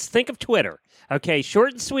 2 minutes. Think of Twitter. Okay,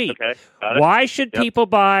 short and sweet. Okay, got it. Why should people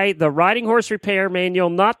buy the Riding Horse Repair Manual,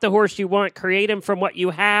 not the horse you want? Create them from what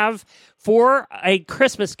you have for a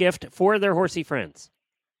Christmas gift for their horsey friends.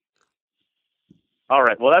 All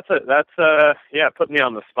right. Well, that's put me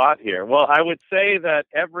on the spot here. Well, I would say that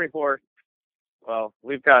every horse. Well,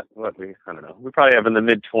 we've got I don't know. We probably have in the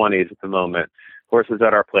mid-20s at the moment horses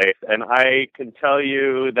at our place, and I can tell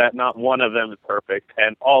you that not one of them is perfect,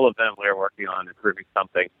 and all of them we're working on improving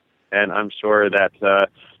something. And I'm sure that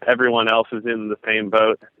everyone else is in the same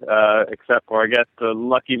boat, except for, I guess, the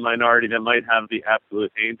lucky minority that might have the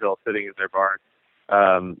absolute angel sitting in their barn.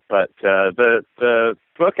 But the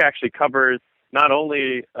book actually covers not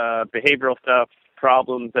only behavioral stuff,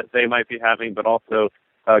 problems that they might be having, but also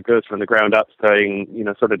goes from the ground up, studying,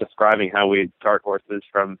 sort of describing how we start horses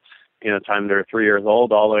from, time they're 3 years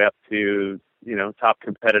old all the way up to, top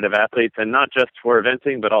competitive athletes, and not just for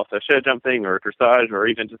eventing, but also show jumping or dressage or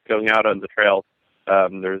even just going out on the trails.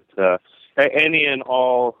 There's any and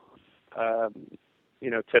all,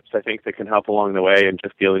 tips I think that can help along the way, and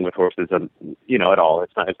just dealing with horses, at all.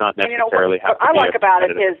 It's not necessarily. What I like about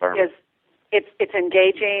it is it's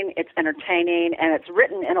engaging, it's entertaining, and it's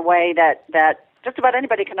written in a way that just about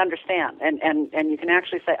anybody can understand, and you can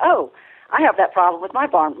actually say, oh, I have that problem with my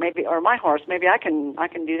barn, maybe, or my horse. Maybe I can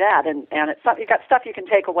do that, and it's you got stuff you can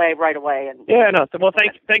take away right away. And well,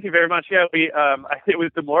 thank you very much. Yeah, it was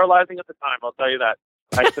demoralizing at the time. I'll tell you that.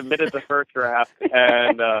 I submitted the first draft,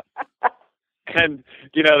 and And,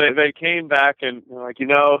 you know, they came back and were like, you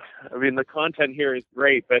know, I mean, the content here is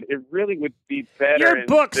great, but it really would be better. Your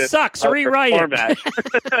book sucks. Rewrite format.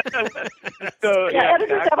 So,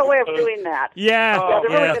 editors have a way of doing that. Yeah. They're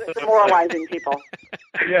really good at demoralizing people.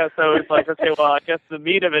 Yeah, so it's like, okay, well, I guess the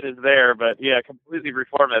meat of it is there, but completely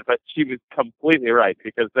reform it. But she was completely right,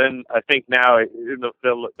 because then I think now, in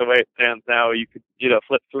the way it stands now, you could,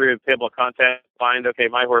 flip through the table of content, find, okay,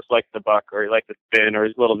 my horse likes the buck, or he likes the spin, or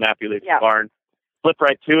his little nappy leaf barn. Flip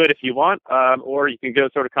right to it if you want, or you can go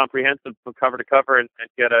sort of comprehensive from cover to cover and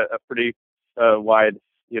get a pretty wide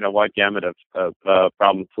gamut of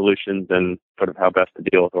problem solutions and sort of how best to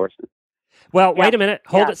deal with horses. Well, wait a minute.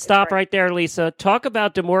 Hold it. Stop right there, Lisa. Talk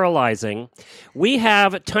about demoralizing. We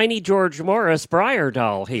have Tiny George Morris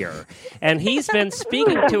Briardoll here, and he's been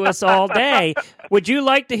speaking to us all day. Would you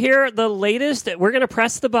like to hear the latest? We're going to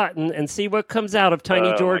press the button and see what comes out of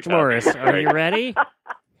Tiny George Morris. Are you ready?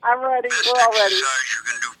 I'm ready. We're all ready. Exercise you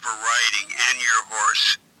can do for riding and your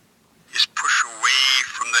horse is push away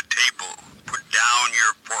from the table. Put down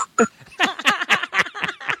your fork.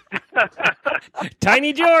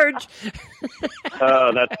 Tiny George.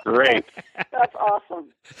 Oh, that's great. That's awesome.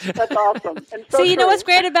 That's awesome. And so you know what's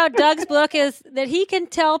great about Doug's book is that he can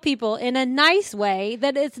tell people in a nice way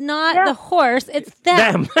that it's not the horse, it's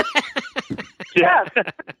them. Yes.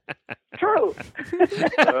 True.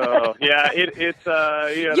 Oh, yeah. It's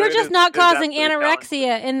you're just not causing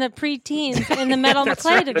anorexia in the preteens in the Metal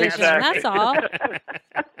McClay division. Exactly. That's all.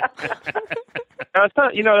 I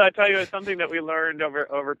tell you, it's something that we learned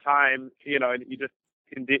over time. And you just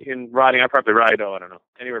in riding, I probably ride, I don't know,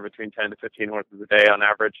 anywhere between 10 to 15 horses a day on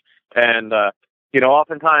average. And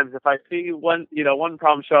oftentimes if I see one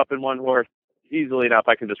problem show up in one horse, easily enough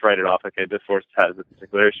I can just write it off. Okay, this horse has a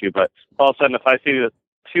particular issue. But all of a sudden, if I see the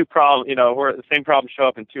the same problem show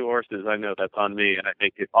up in two horses, I know that's on me. And I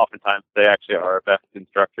think oftentimes they actually are our best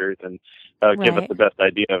instructors and give us the best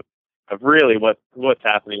idea of really what's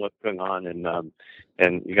happening, what's going on,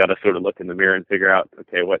 and you got to sort of look in the mirror and figure out,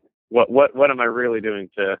 okay, what am I really doing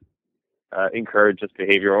to encourage this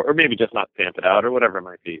behavior, or maybe just not stamp it out, or whatever it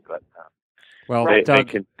might be. But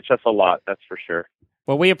Doug, it's just a lot, that's for sure.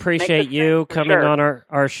 Well, we appreciate you coming on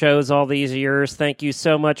our shows all these years. Thank you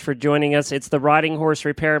so much for joining us. It's the Riding Horse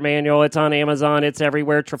Repair Manual. It's on Amazon. It's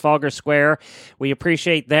everywhere, Trafalgar Square. We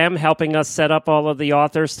appreciate them helping us set up all of the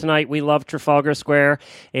authors tonight. We love Trafalgar Square,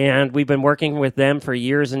 and we've been working with them for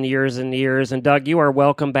years and years and years. And, Doug, you are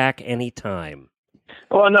welcome back anytime.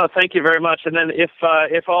 Well, no, thank you very much. And then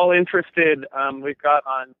if all interested, we've got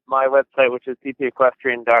on my website, which is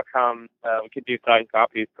dtequestrian.com, we could do signed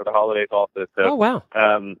copies for the holidays also. So, oh, wow.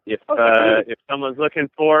 If someone's looking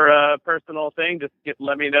for a personal thing, just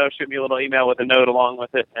let me know, shoot me a little email with a note along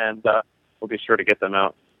with it, and we'll be sure to get them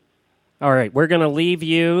out. All right, we're going to leave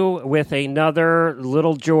you with another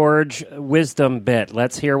Little George wisdom bit.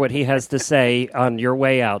 Let's hear what he has to say on your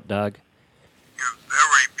way out, Doug. You're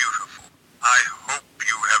very beautiful. I hope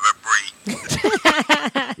you have a brain.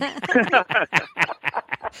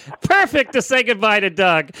 Perfect to say goodbye to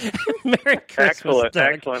Doug. Merry Christmas,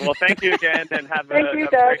 Doug. Excellent. Well, thank you again, and have a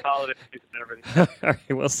great holiday season, everybody. All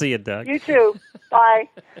right, we'll see you, Doug. You too. Bye.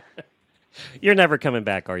 You're never coming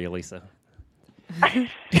back, are you, Lisa? I'm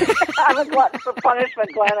a glutton for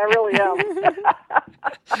punishment, Glenn. I really am.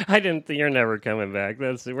 I didn't think you're never coming back.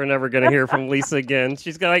 We're never going to hear from Lisa again.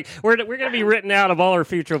 She's going we're going to be written out of all her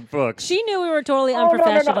future books. She knew we were totally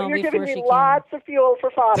unprofessional. No. You're before giving me she lots of fuel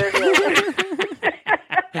for fodder here.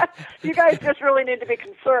 You guys just really need to be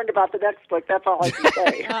concerned about the next book. That's all I can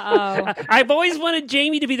say. Uh-oh. I've always wanted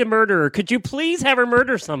Jamie to be the murderer. Could you please have her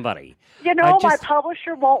murder somebody? My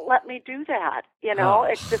publisher won't let me do that.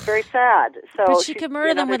 It's just very sad. So but she could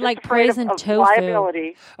murder them with poison tofu.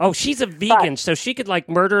 Liability. Oh, she's a vegan, so she could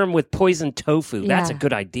murder them with poison tofu. That's a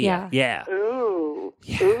good idea. Yeah. Ooh.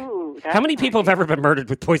 Yeah. Ooh. How many people have ever been murdered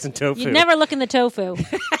with poison tofu? You'd never look in the tofu.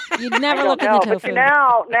 You'd never look in the tofu. But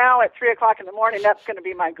now at 3:00 in the morning, that's going to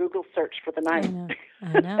be my Google search for the night.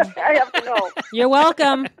 I know. I have to know. You're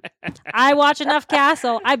welcome. I watch enough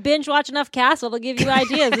Castle. I binge watch enough Castle to give you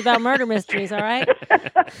ideas about murder mysteries, all right?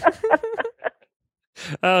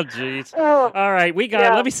 Oh, jeez. All right,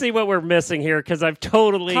 let me see what we're missing here, because I've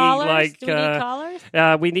totally, callers? Do we need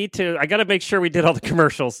callers? We need to, I got to make sure we did all the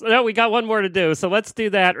commercials. No, we got one more to do, so let's do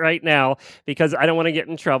that right now, because I don't want to get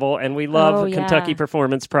in trouble, and we love Kentucky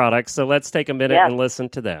Performance Products, so let's take a minute and listen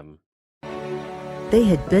to them. They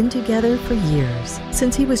had been together for years,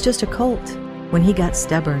 since he was just a colt. When he got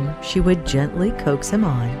stubborn, she would gently coax him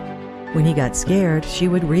on. When he got scared, she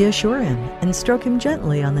would reassure him and stroke him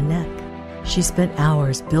gently on the neck. She spent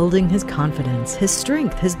hours building his confidence, his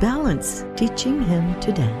strength, his balance, teaching him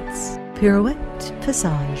to dance. Pirouette,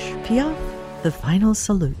 passage, piaffe, the final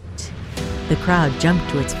salute. The crowd jumped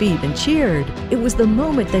to its feet and cheered. It was the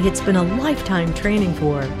moment they had spent a lifetime training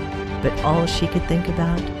for. But all she could think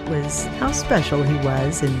about was how special he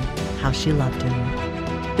was and how she loved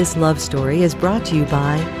him. This love story is brought to you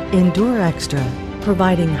by Endure Extra,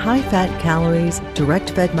 providing high-fat calories,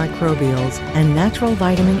 direct-fed microbials, and natural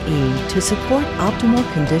vitamin E to support optimal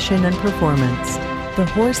condition and performance. The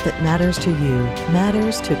horse that matters to you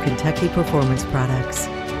matters to Kentucky Performance Products.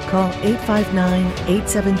 Call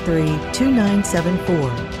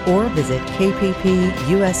 859-873-2974 or visit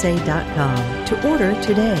kppusa.com to order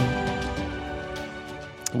today.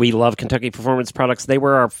 We love Kentucky Performance Products. They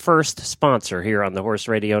were our first sponsor here on the Horse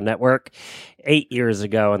Radio Network 8 years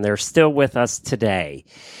ago, and they're still with us today.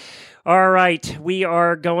 All right, we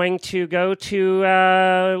are going to go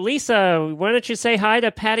to Lisa. Why don't you say hi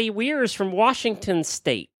to Patty Weirs from Washington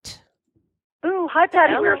State? Ooh, hi,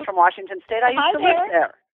 Patty Weirs from Washington State. I used to live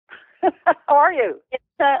there. How are you?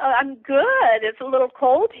 I'm good. It's a little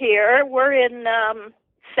cold here. We're in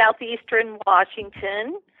southeastern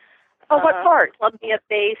Washington. Oh, what part? Columbia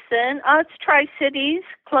Basin. It's Tri-Cities,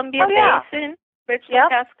 Columbia Basin, Richland,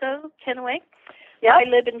 Pasco, Kennewick. Yep. I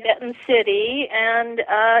live in Benton City, and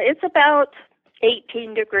it's about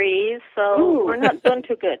 18 degrees, so we're not doing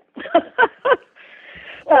too good.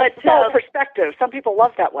 But perspective. Some people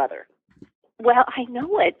love that weather. Well, I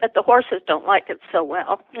know it, but the horses don't like it so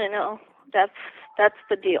well. You know, that's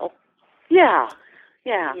the deal. Yeah.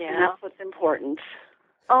 And that's what's important.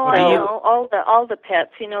 Oh, I know. All the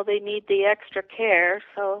pets, you know, they need the extra care.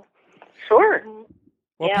 So, sure.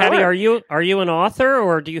 Well, Patty, are you an author,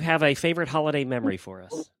 or do you have a favorite holiday memory for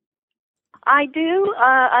us? I do.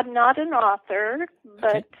 I'm not an author,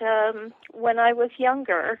 but when I was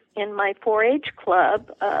younger, in my 4-H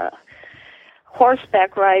club,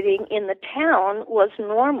 horseback riding in the town was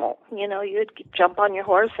normal. You know, you'd jump on your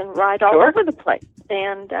horse and ride all over the place.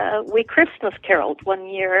 And we Christmas caroled one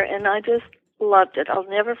year, and I just loved it. I'll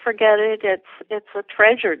never forget it. It's a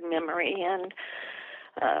treasured memory, and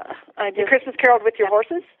you Christmas caroled with your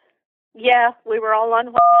horses? Yeah, we were all on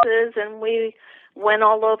horses, and we went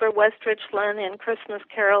all over West Richland and Christmas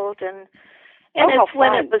caroled, and it's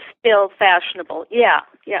when it was still fashionable. Yeah.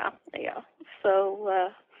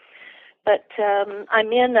 So, but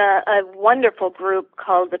I'm in a wonderful group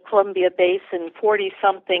called the Columbia Basin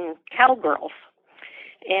 40-something Cowgirls.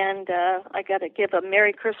 And I got to give a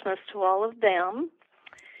Merry Christmas to all of them.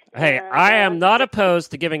 Hey, I am not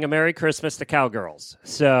opposed to giving a Merry Christmas to cowgirls.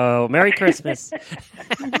 So, Merry Christmas.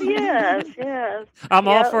 Yes. I'm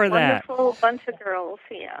all for that. Wonderful bunch of girls,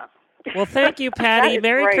 yeah. Well, thank you, Patty.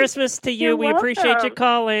 Merry great. Christmas to you. You're We welcome. appreciate you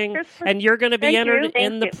calling. And you're going to be entered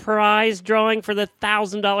in the prize drawing for the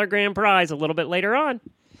 $1,000 grand prize a little bit later on.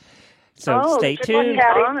 So, stay tuned.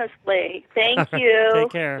 Honestly, thank you. Take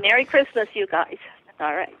care. Merry Christmas, you guys.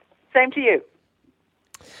 All right. Same to you.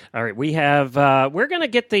 All right, we have, we're going to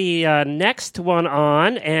get the next one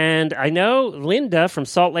on, and I know Linda from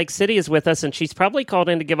Salt Lake City is with us, and she's probably called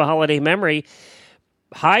in to give a holiday memory.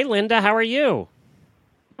 Hi, Linda, how are you?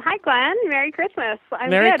 Hi, Glenn. Merry Christmas.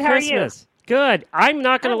 I'm Merry good. Christmas. How are you? Good. I'm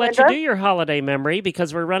not going to let Linda. you do your holiday memory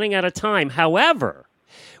because we're running out of time. However,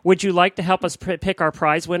 would you like to help us pick our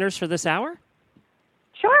prize winners for this hour?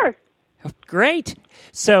 Sure. Great.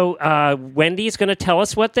 So Wendy's going to tell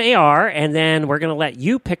us what they are, and then we're going to let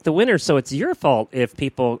you pick the winner, so it's your fault if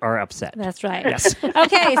people are upset. That's right. Yes.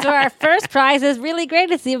 Okay, so our first prize is really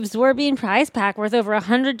great. It's the Absorbine prize pack worth over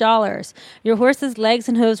 $100. Your horse's legs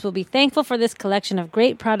and hooves will be thankful for this collection of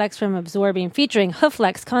great products from Absorbine, featuring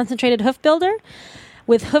Hooflex Concentrated Hoof Builder,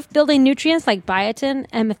 with hoof-building nutrients like biotin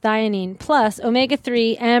and methionine, plus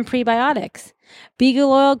omega-3 and prebiotics.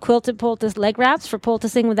 Beagle Oil Quilted Poultice leg wraps for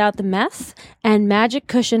poulticing without the mess, and Magic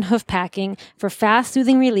Cushion hoof packing for fast,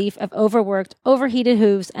 soothing relief of overworked, overheated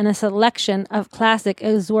hooves, and a selection of classic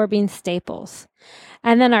Absorbine staples.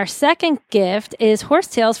 And then our second gift is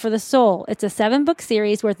Horsetails for the Soul. It's a 7-book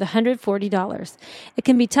series worth $140. It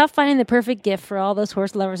can be tough finding the perfect gift for all those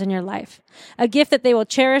horse lovers in your life. A gift that they will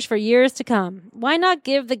cherish for years to come. Why not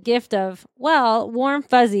give the gift of, well, warm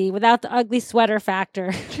fuzzy without the ugly sweater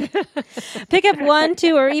factor? Pick up 1,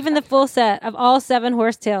 2, or even the full set of all 7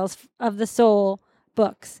 Horsetails of the Soul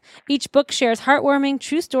books. Each book shares heartwarming,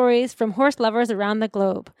 true stories from horse lovers around the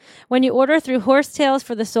globe. When you order through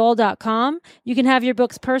horsetailsforthesoul.com, you can have your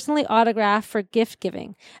books personally autographed for gift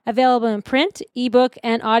giving. Available in print, ebook,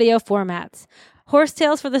 and audio formats.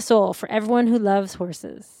 Horsetails for the Soul, for everyone who loves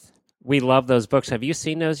horses. We love those books. Have you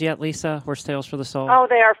seen those yet, Lisa? Horsetails for the Soul? Oh,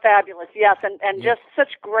 they are fabulous, yes, and just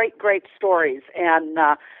such great stories. And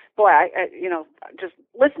boy, I just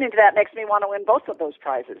listening to that makes me want to win both of those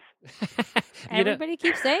prizes. Everybody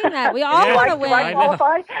keeps saying that. We all want to win. Do I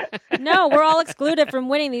qualify? No, we're all excluded from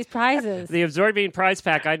winning these prizes. The Absorbing Prize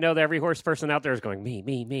Pack, I know that every horse person out there is going, me.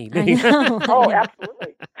 I know. Oh,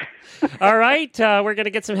 absolutely. All right, we're going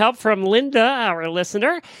to get some help from Linda, our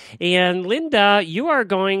listener. And Linda, you are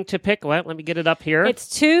going to pick, well, let me get it up here. It's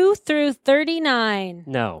 2 through 39.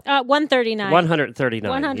 No. 139. 139,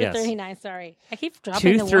 139, yes. sorry. I keep dropping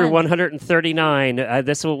 2 the through one. 139.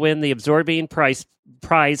 This will win the Absorbing Prize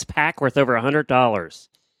Pack worth over $100.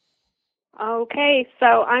 Okay, so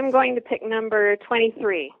I'm going to pick number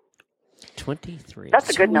 23. 23.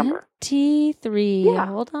 That's a good number. 23.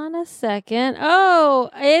 Hold on a second. Oh,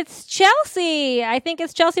 it's Chelsea. I think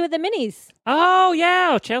it's Chelsea with the minis. Oh,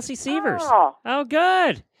 yeah, Chelsea Sievers. Oh,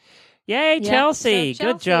 good. Yay, Yep, Chelsea. so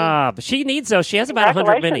Good Chelsea. job. She needs those. She has about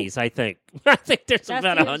 100 minis, Congratulations. I think. I think there's That's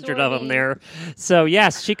about the 100 of them Absorbing. there. So,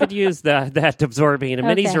 yes, she could use that Absorbing. And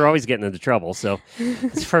minis Okay. are always getting into trouble, so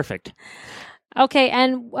it's perfect. Okay,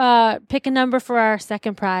 and pick a number for our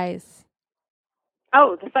second prize.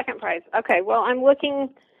 Oh, the second prize. Okay, well, I'm looking.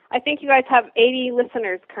 I think you guys have 80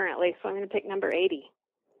 listeners currently, so I'm going to pick number 80.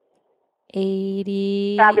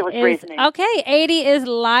 80. Fabulous is, reasoning. Okay, 80 is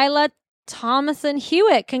Lila Thomason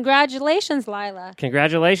Hewitt. Congratulations, Lila.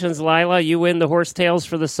 Congratulations, Lila. You win the Horse Tales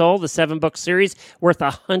for the Soul, the 7-book series, worth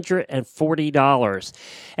 $140.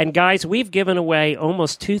 And guys, we've given away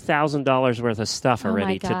almost $2,000 worth of stuff Oh, my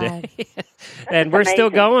already God. today. And we're still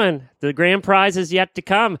going. The grand prize is yet to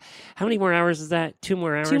come. How many more hours is that? 2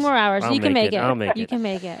 more hours? 2 more hours. I'll You can make it. I'll make You it. can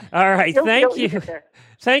make it. All right. You'll Thank get you. there.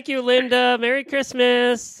 Thank you, Linda. Merry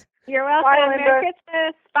Christmas. You're welcome. Bye, Linda. Merry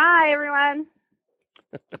Christmas. Bye, everyone.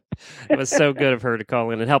 It was so good of her to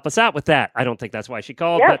call in and help us out with that. I don't think that's why she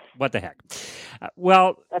called, Yes. but what the heck.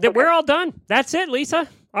 We're all done. That's it, Lisa.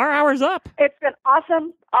 Our hour's up. It's been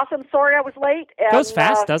awesome. Awesome. Sorry I was late. And, Goes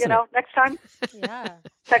fast, doesn't it? Next time, Yeah.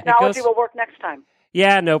 technology goes- will work next time.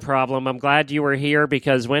 Yeah, no problem. I'm glad you were here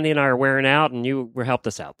because Wendy and I are wearing out and you helped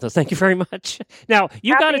us out. So thank you very much. Now,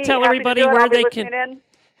 you got to tell everybody do it. where I'll be they listening can in.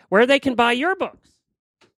 where they can buy your books.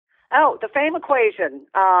 Oh, The Fame Equation.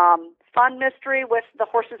 Fun mystery with the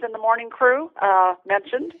Horses in the Morning crew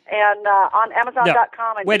mentioned. And on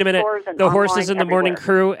Amazon.com. and Wait a minute. stores and The Horses in online the Morning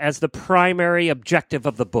everywhere. Crew as the primary objective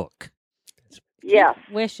of the book. Yes.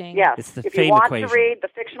 Wishing. Yes. It's the If Fame you want Equation. to read the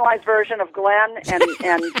fictionalized version of Glenn and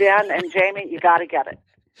Jen and Jamie, you got to get it.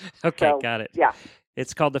 Okay, So, got it. Yeah.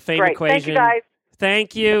 It's called The Fame Great. Equation. Thank you, guys.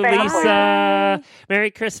 Thank you, The Fame Lisa.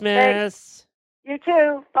 Merry Christmas. You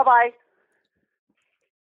too. Bye-bye.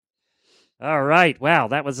 All right. Wow,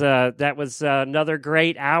 that was another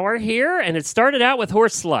great hour here, and it started out with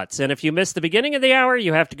Horse Sluts. And if you missed the beginning of the hour,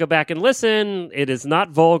 you have to go back and listen. It is not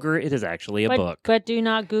vulgar. It is actually a book. But do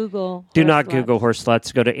not Google. Do horse not sluts. Google Horse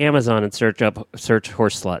Sluts. Go to Amazon and search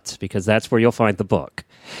Horse Sluts because that's where you'll find the book.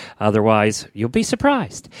 Otherwise, you'll be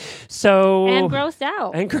surprised. So And grossed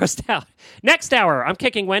out. And grossed out. Next hour, I'm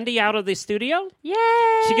kicking Wendy out of the studio. Yay!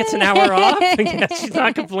 She gets an hour off. Yeah, she's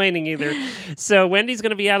not complaining either. So Wendy's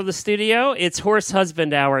going to be out of the studio. It's Horse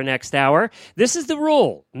Husband Hour next hour. This is the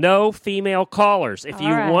rule. No female callers. If you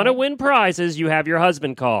All right. want to win prizes, you have your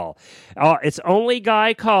husband call. It's only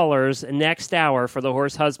guy callers next hour for the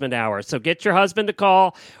Horse Husband Hour. So get your husband to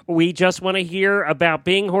call. We just want to hear about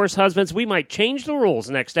being horse husbands. We might change the rules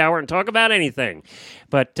next hour and talk about anything.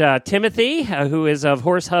 But Timothy, who is of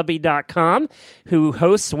horsehubby.com, who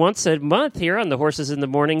hosts once a month here on the Horses in the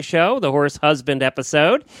Morning show, the Horse Husband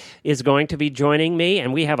episode, is going to be joining me.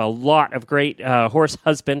 And we have a lot of great horse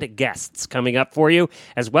husband guests coming up for you,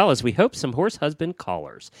 as well as we hope some horse husband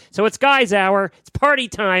callers. So it's Guys Hour, it's party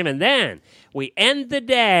time, and then we end the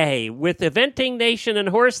day with Eventing Nation and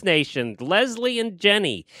Horse Nation, Leslie and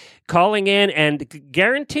Jenny calling in, and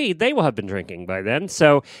guaranteed they will have been drinking by then.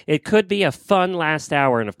 So it could be a fun last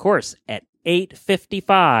hour. And of course, at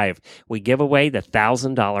 8:55, we give away the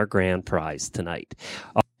 $1,000 grand prize tonight.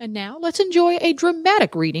 And now let's enjoy a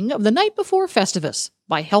dramatic reading of The Night Before Festivus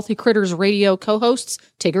by Healthy Critters radio co-hosts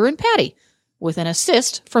Tigger and Patty, with an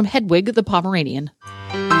assist from Hedwig the Pomeranian.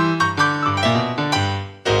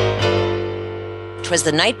 'Twas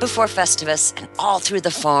the night before Festivus, and all through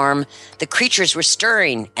the farm the creatures were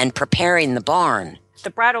stirring and preparing the barn. The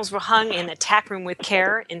bridles were hung in a tack room with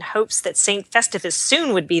care, in hopes that St. Festivus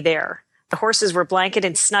soon would be there. The horses were blanketed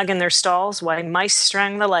and snug in their stalls, while mice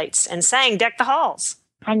strung the lights and sang Deck the Halls.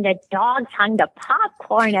 And the dogs hung the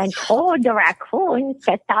popcorn and told the raccoons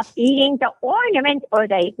to stop eating the ornaments or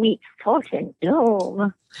they meet certain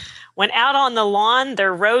doom. When out on the lawn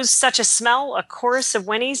there rose such a smell, a chorus of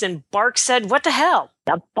whinnies, and Bark said, "What the hell?"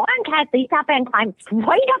 The barn cat leaped up and climbed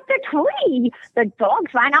straight up the tree. The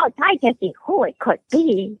dogs ran outside to see who it could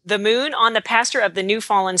be. The moon on the pasture of the new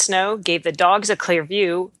fallen snow gave the dogs a clear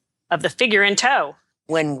view of the figure in tow.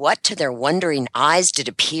 When what to their wondering eyes did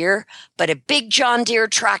appear but a big John Deere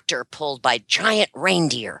tractor pulled by giant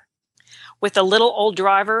reindeer. With a little old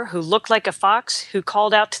driver who looked like a fox, who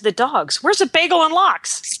called out to the dogs, "Where's a bagel and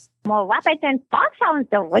lox?" More rapid than fox sounds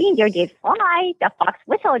the reindeer did fly. The fox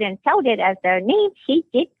whistled and shouted as their names she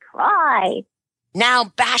did cry. Now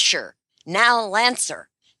Basher, now Lancer,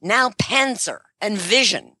 now Panzer and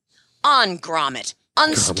Vision. On Grommet,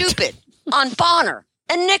 on Stupid, on Bonner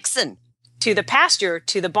and Nixon. To the pasture,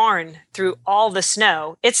 to the barn, through all the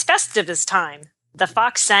snow, it's Festivus time. The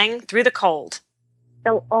fox sang through the cold.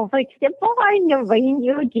 So over to the barn the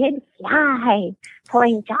reindeer did fly,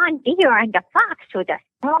 pulling John Deere and the fox to the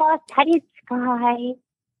star-studded sky.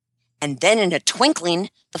 And then in a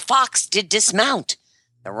twinkling, the fox did dismount.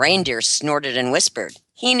 The reindeer snorted and whispered,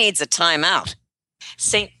 "He needs a timeout."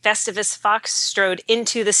 St. Festivus Fox strode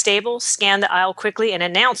into the stable, scanned the aisle quickly, and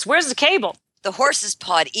announced, "Where's the cable?" The horses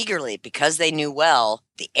pawed eagerly because they knew well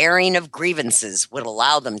the airing of grievances would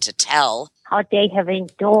allow them to tell how they have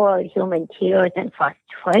endured human tears and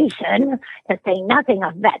frustration, to say nothing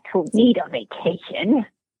of vets who need a vacation.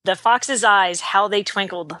 The fox's eyes, how they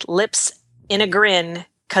twinkled, lips in a grin,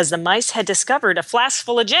 'cause the mice had discovered a flask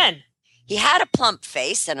full of gin. He had a plump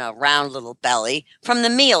face and a round little belly from the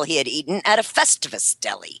meal he had eaten at a Festivus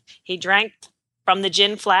deli. He drank from the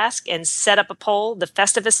gin flask and set up a pole. The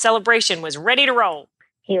Festivus celebration was ready to roll.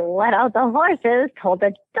 He let out the horses, told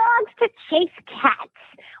the dogs to chase cats,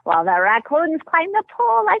 while the raccoons climbed the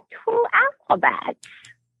pole like true acrobats.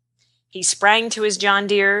 He sprang to his John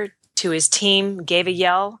Deere, to his team, gave a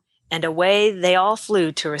yell, and away they all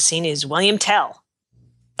flew to Rossini's William Tell.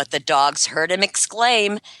 But the dogs heard him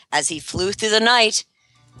exclaim as he flew through the night,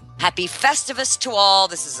 "Happy Festivus to all.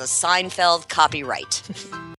 This is a Seinfeld copyright."